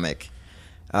Turtles comic.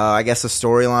 I guess the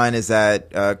storyline is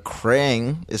that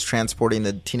Krang is transporting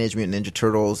the Teenage Mutant Ninja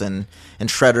Turtles and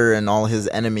Shredder and all his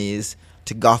enemies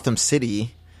to Gotham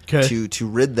City to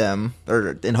rid them,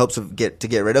 or in hopes of get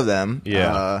rid of them.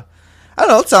 Yeah. I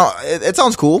don't know. It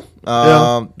sounds cool.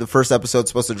 Yeah. The first episode's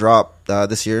supposed to drop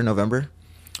this year, November.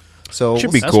 So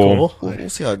Should be That's cool. cool. We'll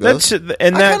see how it goes. And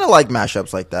I that kind of like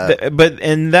mashups like that.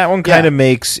 that one kind Yeah. of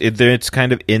makes it. It's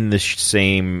kind of in the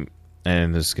same.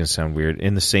 And this is gonna sound weird.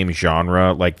 In the same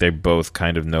genre, like they both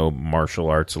kind of know martial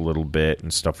arts a little bit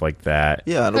and stuff like that.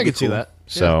 Yeah, it'll I be can see cool. that.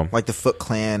 So Like the Foot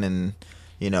Clan, and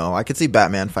I could see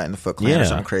Batman fighting the Foot Clan Yeah. or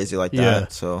something crazy like Yeah.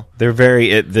 that. So they're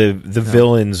very the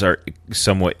villains are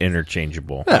somewhat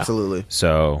interchangeable. Yeah. absolutely.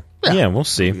 So yeah, we'll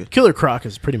see. Killer Croc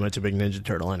is pretty much a big Ninja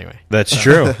Turtle anyway. That's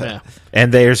true. Yeah.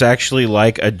 And there's actually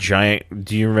like a giant.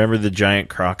 Do you remember the giant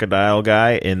crocodile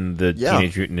guy in the Yeah.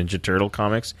 Teenage Mutant Ninja Turtle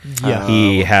comics? Yeah.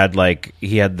 He had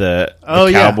the Oh,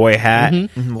 yeah. cowboy hat What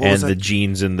and was the that?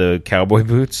 jeans and the cowboy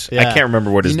boots. I Yeah. can't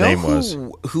remember what his name was.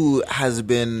 Who has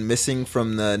been missing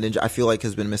from the Ninja? I feel like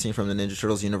has been missing from the Ninja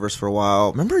Turtles universe for a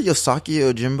while. Remember Yosaki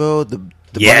Ojimbo, the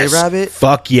Yes, bunny rabbit?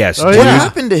 fuck yes. Oh, dude. What yeah.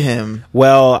 happened to him?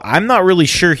 Well, I'm not really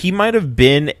sure. He might have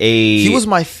been He was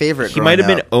my favorite. He might have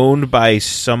growing been up. owned by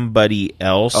somebody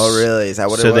else. Oh, really? Is that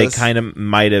what so it was? they kind of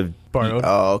might have Borrowed.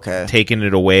 Oh, okay. taken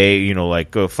it away,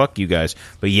 like, go fuck you guys.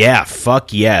 But yeah,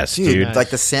 fuck yes, dude. nice. Like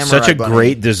the samurai. Such a bunny.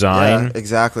 great design. Yeah,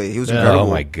 exactly. He was Yeah. incredible. Oh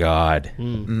my god.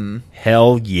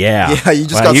 Hell yeah. Yeah, you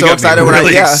just Wow, got so me excited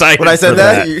really excited when I said for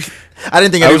that. I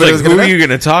didn't think I was anybody like, was who going are to. you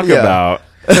going to talk Yeah. about?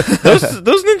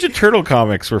 those Ninja Turtle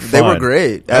comics were fun. They were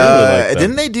great. I really liked them.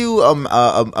 Didn't they do a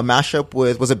mashup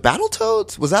with? Was it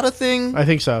Battletoads? Was that a thing? I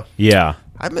think so. Yeah.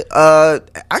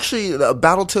 Actually,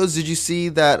 Battletoads. Did you see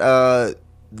that?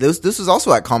 This was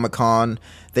also at Comic-Con.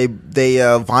 They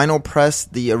vinyl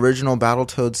pressed the original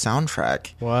Battletoads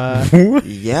soundtrack. What?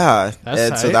 Yeah, That's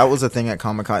and so tight. that was a thing at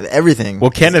Comic-Con. Everything.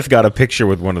 Well, Kenneth got a picture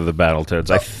with one of the Battletoads.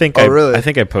 I think really? I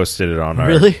think I posted it on our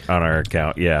Really? on our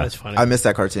account. Yeah. That's funny. I missed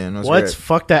that cartoon. It was What's great.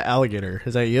 fuck that alligator?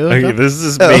 Is that you? Okay, this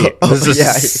is me. This is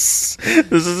yeah.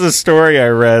 this is a story I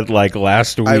read like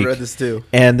last week. I read this too.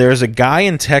 And there's a guy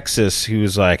in Texas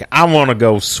who's like, I want to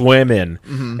go swimming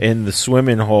Mm-hmm. in the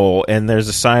swimming hole. And there's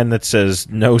a sign that says,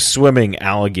 no swimming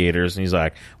alligators. And he's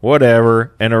like,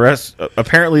 whatever. And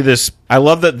apparently I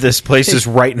love that this place is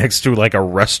right next to like a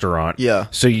restaurant. Yeah.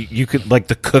 So you could, like,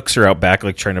 the cooks are out back,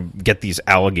 like, trying to get these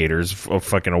alligators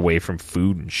fucking away from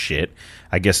food and shit.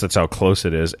 I guess that's how close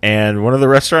it is. And one of the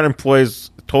restaurant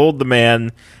employees told the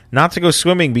man not to go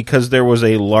swimming because there was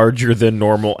a larger than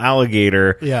normal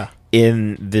alligator Yeah.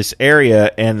 in this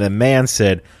area, and the man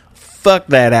said, fuck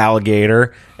that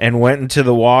alligator, and went into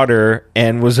the water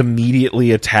and was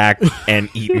immediately attacked and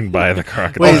eaten by the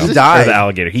crocodile. Wait, he died? Or the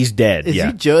alligator. He's dead. Is yeah.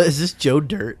 he Joe? Is this Joe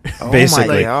Dirt? Oh Basically.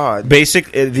 my god!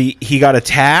 He got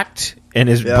attacked and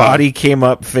his Yeah. body came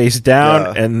up face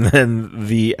down, Yeah. and then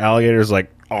the alligator's like,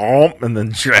 oh, and then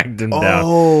dragged him down.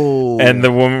 Oh, And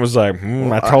the woman was like,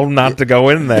 I told him not to go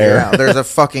in there. yeah, there's a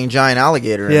fucking giant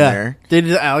alligator in Yeah. there. Did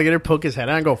the alligator poke his head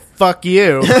out and go, fuck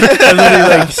you? And then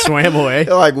he like swam away.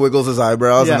 It like wiggles his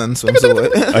eyebrows Yeah. and then swims away.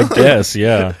 I guess,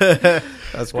 yeah.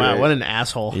 That's great. Wow, what an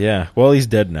asshole. Yeah. Well, he's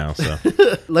dead now. So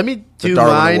Let me do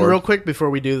Darwin mine Award. real quick before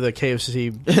we do the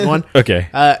KFC one. okay.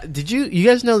 Did you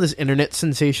guys know this internet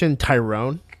sensation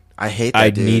Tyrone? I hate that I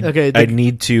dude. need. Okay, I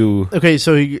need to. Okay,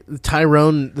 so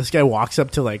Tyrone, this guy walks up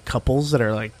to like couples that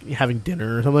are like having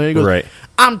dinner or something. And he goes, Right.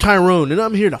 "I'm Tyrone, and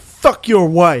I'm here to fuck your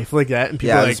wife," like that. And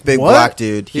people Yeah, are this like, big "What?" black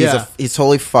dude. Yeah. He's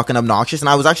totally fucking obnoxious. And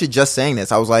I was actually just saying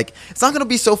this. I was like, it's not gonna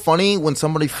be so funny when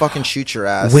somebody fucking shoots your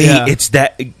ass. Wait, Yeah. it's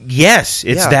that. Yes,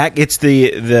 it's Yeah. that. It's the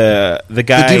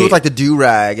guy. The dude with like the do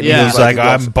rag. And Yeah. He's like, he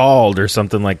goes- I'm bald or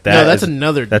something like that. No, that's Is-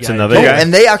 another. That's guy. another Oh, guy.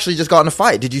 and they actually just got in a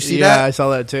fight. Did you see yeah, that? I saw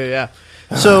that too. Yeah.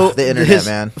 So The internet,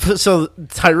 man. So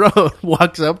Tyrone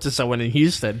walks up to someone in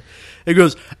Houston. He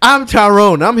goes, "I'm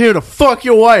Tyrone. I'm here to fuck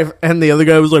your wife." And the other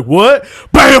guy was like, "What?"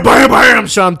 Bam, bam, bam.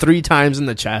 Shot him 3 times in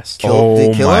the chest. Did Oh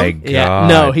he kill my him? god! Yeah.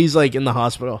 No, he's like in the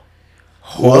hospital.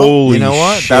 Holy you know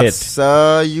what? shit! That's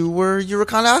you were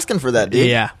kind of asking for that, dude.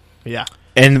 Yeah. Yeah.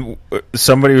 And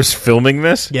somebody was filming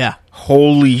this. Yeah.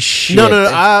 Holy shit!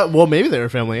 No. Well, maybe they were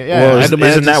filming it. Yeah. Well, I'd isn't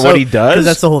imagine that so, what he does? 'cause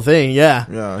that's the whole thing. Yeah.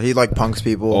 Yeah, he like punks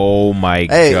people. Oh my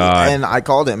Hey, god! and I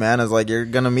called it, man. I was like, you're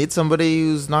gonna meet somebody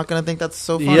who's not gonna think that's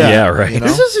so funny. Yeah. Yeah, right. You know?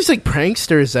 This is just like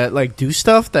pranksters that like do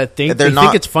stuff that think They're they not-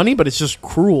 think it's funny, but it's just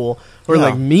cruel or Yeah.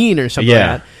 like mean or something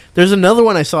Yeah. like that. There's another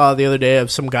one I saw the other day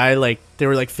of some guy like they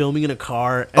were like filming in a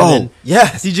car. And Oh, then,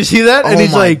 yes. did you see that? And Oh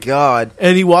he's my like, god.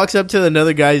 and he walks up to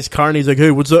another guy's car and he's like, "Hey,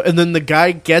 what's up?" And then the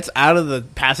guy gets out of the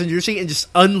passenger seat and just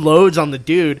unloads on the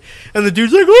dude. And the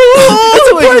dude's like,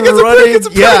 "Oh!" like prank, it's a running. prank, it's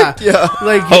a prank. Yeah, Yeah.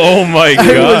 like Oh my it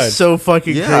god! was so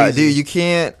fucking Yeah, crazy. dude, you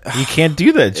can't. You can't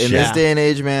do that In shit. this day and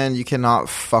age, man, you cannot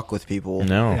fuck with people.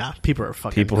 No. Yeah, people are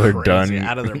fucking People are crazy, done.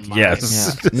 out of their minds.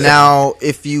 Yes. Yeah. Now,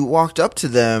 if you walked up to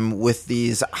them with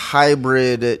these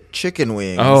hybrid chicken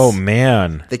wings, Oh man!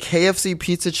 the KFC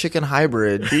pizza chicken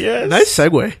hybrid, Yes. Nice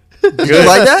segue. did you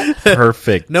like that?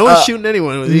 Perfect. No one's shooting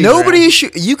anyone with these. Nobody,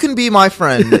 right? You can be my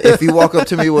friend if you walk up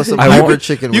to me with some I hybrid want-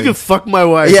 chicken You wings. can fuck my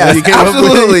wife. Yeah, You came up with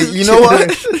absolutely. it. You know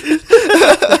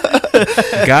what?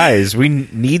 Guys, we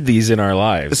need these in our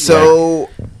lives. So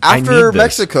I need after this.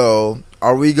 Mexico,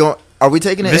 are we going? Are we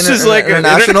taking it This is like an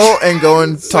international and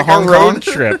going to like Hong a road Kong?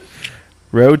 trip.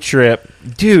 Road trip,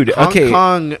 dude. Hong okay,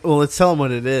 Kong. Well, let's tell them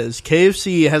what it is.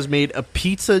 KFC has made a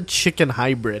pizza chicken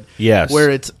hybrid. Yes. where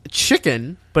it's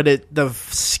chicken, but the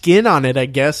skin on it, I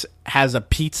guess, has a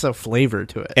pizza flavor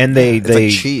to it. and they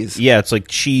like cheese. Yeah, it's like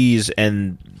cheese,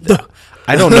 and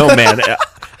I don't know, man.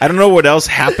 I don't know what else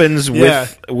happens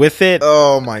with it.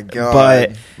 Oh my god!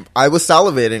 But- I was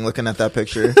salivating looking at that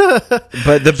picture.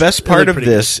 But the best part of pretty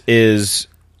this is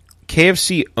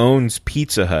KFC owns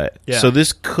Pizza Hut. Yeah. So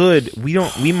this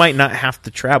we might not have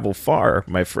to travel far,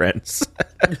 my friends.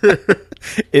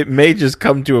 It may just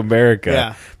come to America.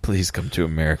 Yeah. Please come to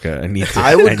America. I need to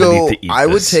I would go. need to eat I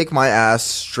would this. take my ass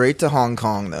straight to Hong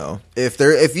Kong though.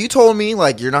 If you told me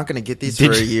like you're not going to get these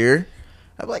Did for a you- year,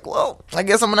 I'd be like, well, I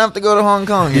guess I'm going to have to go to Hong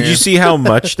Kong. Did here. you see how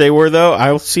much they were though?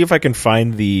 I'll see if I can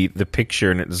find the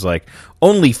picture, and it's like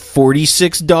only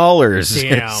 $46 or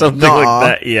Damn. something Nuh-uh.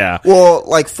 like that. Yeah, Well,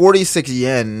 like 46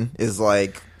 yen is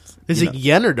like. Is it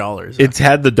yen or dollars? it's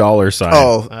had the dollar sign.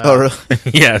 Oh, really?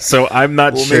 yeah. So I'm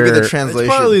not Well, sure. maybe the it's translation.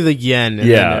 probably the yen. And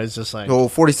Yeah. then it's just like Well,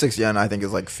 46 yen I think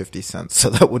is like 50 cents, so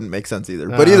that wouldn't make sense either.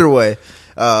 But either way,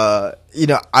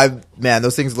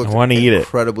 those things look I wanna eat it.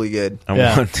 incredibly good. I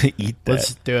Yeah. want to eat that.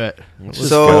 let's do it. Let's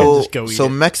So, just go eat so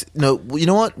it. No, you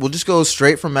know what? We'll just go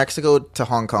straight from Mexico to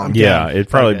Hong Kong. Yeah, it'd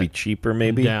probably Okay. be cheaper,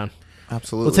 maybe. down.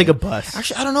 Absolutely. We'll take a bus.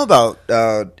 Actually, I don't know about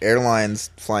airlines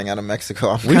flying out of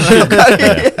Mexico.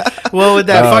 Well, with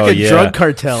that Oh, fucking yeah. drug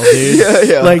cartel, dude,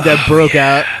 yeah. like that broke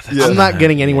out. Yeah. I'm not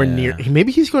getting anywhere Yeah. near.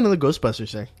 Maybe he's going to the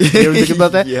Ghostbusters thing. You ever think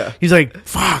about that? Yeah. He's like,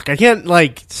 fuck, I can't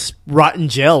like rot in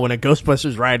jail when a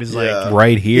Ghostbusters ride is Yeah. like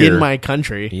Right here. in my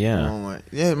country. Yeah. Oh my-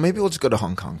 yeah, maybe we'll just go to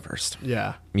Hong Kong first.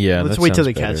 Yeah, Yeah. Let's that wait till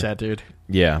sounds they catch better. that dude.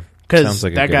 Yeah. Because Sounds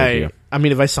like a that good guy. idea. I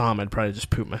mean, if I saw him, I'd probably just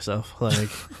poop myself. Like,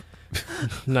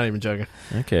 not even joking.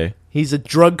 Okay. He's a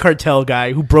drug cartel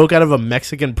guy who broke out of a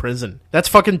Mexican prison. That's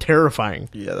fucking terrifying.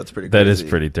 Yeah, that's pretty. That is crazy.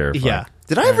 pretty terrifying. Yeah.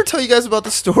 Did I ever tell you guys about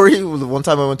the story? The one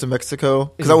time I went to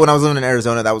Mexico, because when I was living in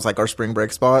Arizona, that was like our spring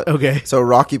break spot. Okay. So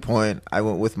Rocky Point, I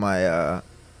went with my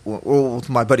with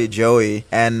my buddy Joey,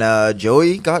 and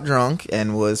Joey got drunk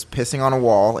and was pissing on a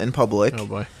wall in public. Oh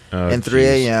boy. Oh, and 3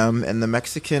 jeez. a.m. and the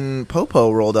Mexican popo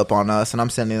rolled up on us, and I'm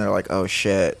standing there like, oh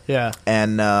shit. Yeah.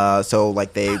 And so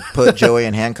like they put Joey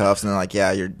in handcuffs, and they're like,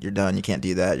 yeah, you're done. You can't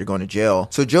do that. You're going to jail.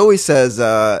 So Joey says,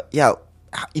 yeah.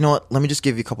 You know what? Let me just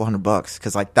give you a couple $100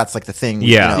 because like that's like the thing.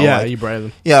 Yeah. you know, Yeah, like- you bribe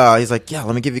them. yeah. He's like, yeah.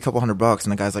 Let me give you a couple $100,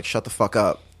 and the guy's like, shut the fuck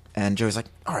up. And Joey's like,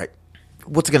 all right,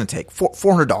 what's it gonna take?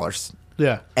 $400.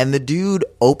 Yeah. and the dude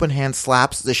open hand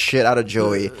slaps the shit out of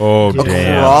Joey Oh,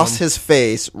 damn. across his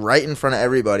face right in front of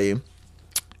everybody.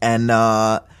 And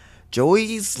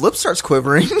Joey's lip starts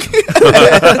quivering.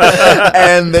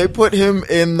 And they put him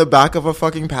in the back of a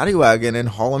fucking paddy wagon and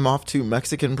haul him off to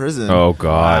Mexican prison. Oh,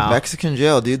 God. Mexican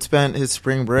jail. Dude spent his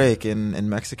spring break in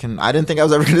Mexican. I didn't think I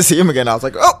was ever going to see him again. I was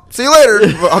like, oh, see you later.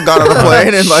 I got on a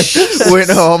plane and like went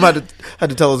home. Had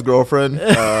to tell his girlfriend.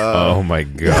 Oh, my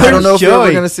God. I don't know if we're ever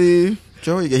Joey? going to see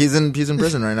Joey. He's in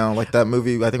prison right now. Like that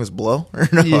movie, I think it was Blow. Or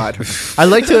no, Yeah. I don't know.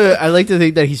 I like to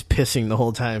think that he's pissing the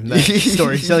whole time. That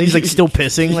story. So he's like still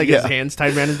pissing, like his Yeah. hands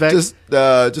tied around his back. Just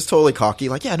totally cocky.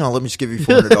 Like, yeah, no, let me just give you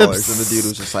 $400. And the dude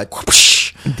was just like,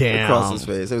 whoosh, Damn. across his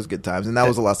face. It was good times. And that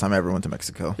was the last time I ever went to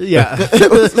Mexico. Yeah.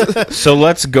 So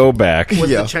let's go back. Was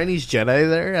Yeah. the Chinese Jedi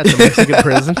there at the Mexican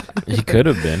prison? He could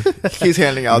have been. He's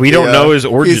handing out. We don't know his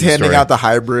origin He's handing story. out the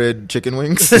hybrid chicken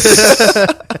wings.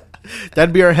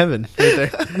 That'd be our heaven right there.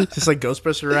 Just like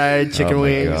Ghostbuster ride, chicken Oh, my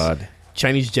wings, God.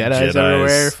 Chinese Jedis Jedis.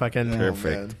 everywhere. Fucking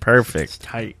Perfect. Perfect.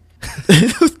 tight.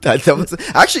 that was,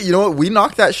 actually, you know what? We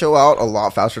knocked that show out a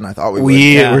lot faster than I thought we would.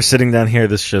 Yeah. We're sitting down here.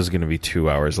 This show's going to be 2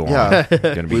 hours long. Yeah.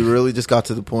 Gonna be We really just got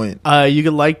to the point. You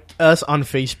can like us on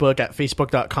Facebook at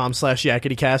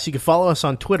facebook.com/YakityCast. You can follow us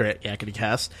on Twitter at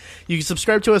YakityCast. You can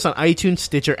subscribe to us on iTunes,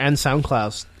 Stitcher, and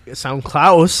SoundCloud.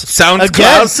 SoundCloud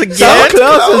again.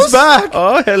 SoundCloud is back.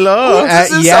 Oh, hello. At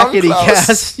This is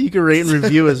YakityCast. You can rate and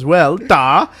review as well.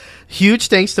 Huge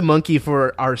thanks to Monkey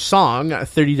for our song,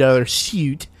 $30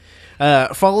 Suit.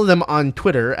 Follow them on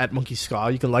Twitter at Monkey Ska.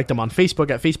 You can like them on Facebook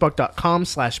at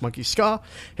facebook.com/Monkey Ska.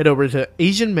 Head over to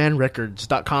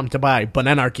AsianManRecords.com to buy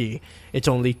Bananarchy. It's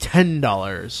only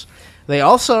 $10. They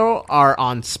also are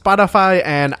on Spotify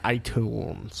and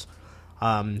iTunes.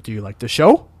 Do you like the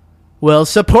show? Well,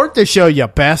 support the show, you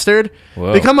bastard.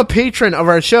 Whoa. Become a patron of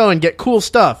our show and get cool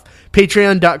stuff.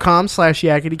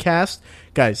 Patreon.com/YakityCast.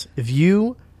 Guys, if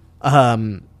you...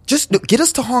 Just get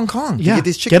us to Hong Kong. to Yeah, get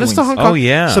these chicken us to wings. Hong Kong. Oh,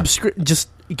 yeah. Just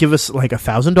give us like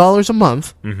 $1,000 a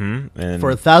month. Mm-hmm. And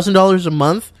For $1,000 a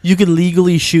month, you could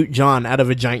legally shoot John out of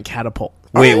a giant catapult.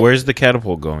 wait, where's the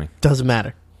catapult going? Doesn't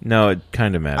matter. No, it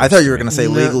kind of matters. I thought you were to going me. to say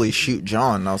No. legally shoot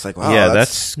John. And I was like, wow. Yeah,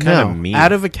 that's kind of No, mean.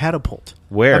 out of a catapult.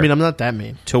 Where? I mean, I'm not that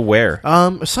mean. To where?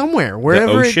 Somewhere,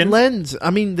 wherever it ocean? lends. I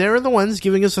mean, they're the ones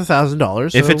giving us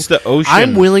 $1,000. If so it's the ocean-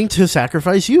 I'm willing to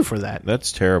sacrifice you for that.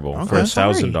 That's terrible. For Okay.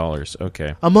 $1,000.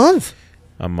 Okay. A month.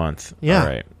 A month. Yeah. All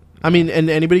right. I mean, and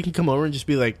anybody can come over and just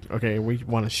be like, okay, we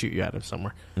want to shoot you out of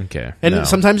somewhere. Okay. And No.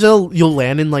 sometimes you'll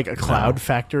land in like a cloud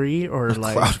factory or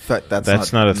like... Cloud effect,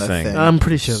 That's not a thing. I'm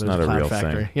pretty sure It's there's not a a cloud real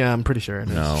factory. thing. Yeah, I'm pretty sure it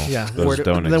is. No, Yeah. those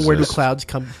don't then where do exist. clouds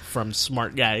come from?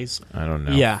 Smart guys. I don't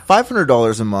know. Yeah.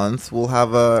 $500 a month. We'll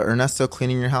have Ernesto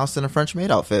cleaning your house in a French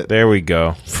maid outfit. There we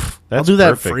go. That's I'll do that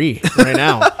perfect. free right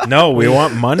now. No, we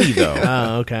want money though.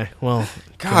 Oh, okay. Well,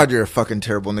 God, you're a fucking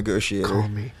terrible negotiator. call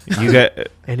me. You got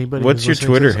Anybody? What's who's your listening to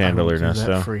Twitter this, I handle, will do that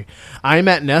Ernesto? Free. I'm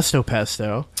at Nesto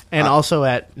Pesto and also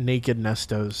at Naked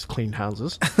Nesto's Clean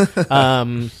Houses.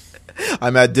 I'm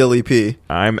at Dilly P.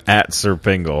 I'm at Sir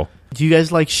Pingle. Do you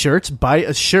guys like shirts? Buy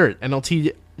a shirt.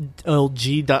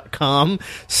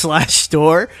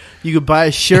 NLTLG.com/store. You could buy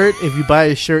a shirt. If you buy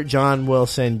a shirt, John will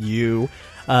send you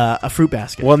a fruit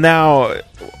basket. Well, now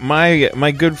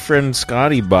my good friend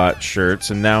Scotty bought shirts,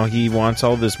 and now he wants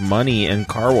all this money and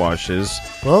car washes.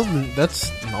 Well,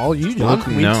 that's all you, John. Look,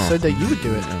 We no. said that you would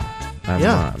do it. I'm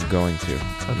Yeah. not. I'm going to.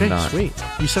 Okay, Not. sweet.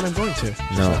 You said I'm going to.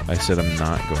 No, I said I'm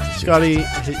not going to. Scotty, you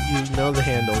know the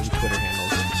handle, the Twitter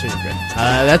handles, so you're good.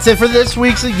 That's it for this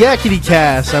week's Yakety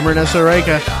Cast. I'm Ernesto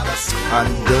Reyka. I'm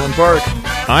Dylan Park.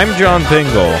 I'm John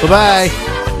Pingle. Bye-bye.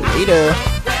 Later.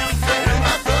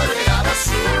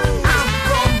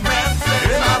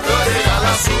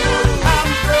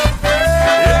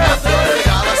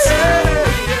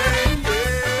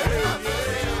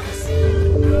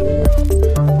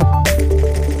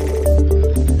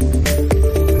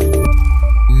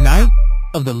 Night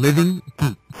of the Living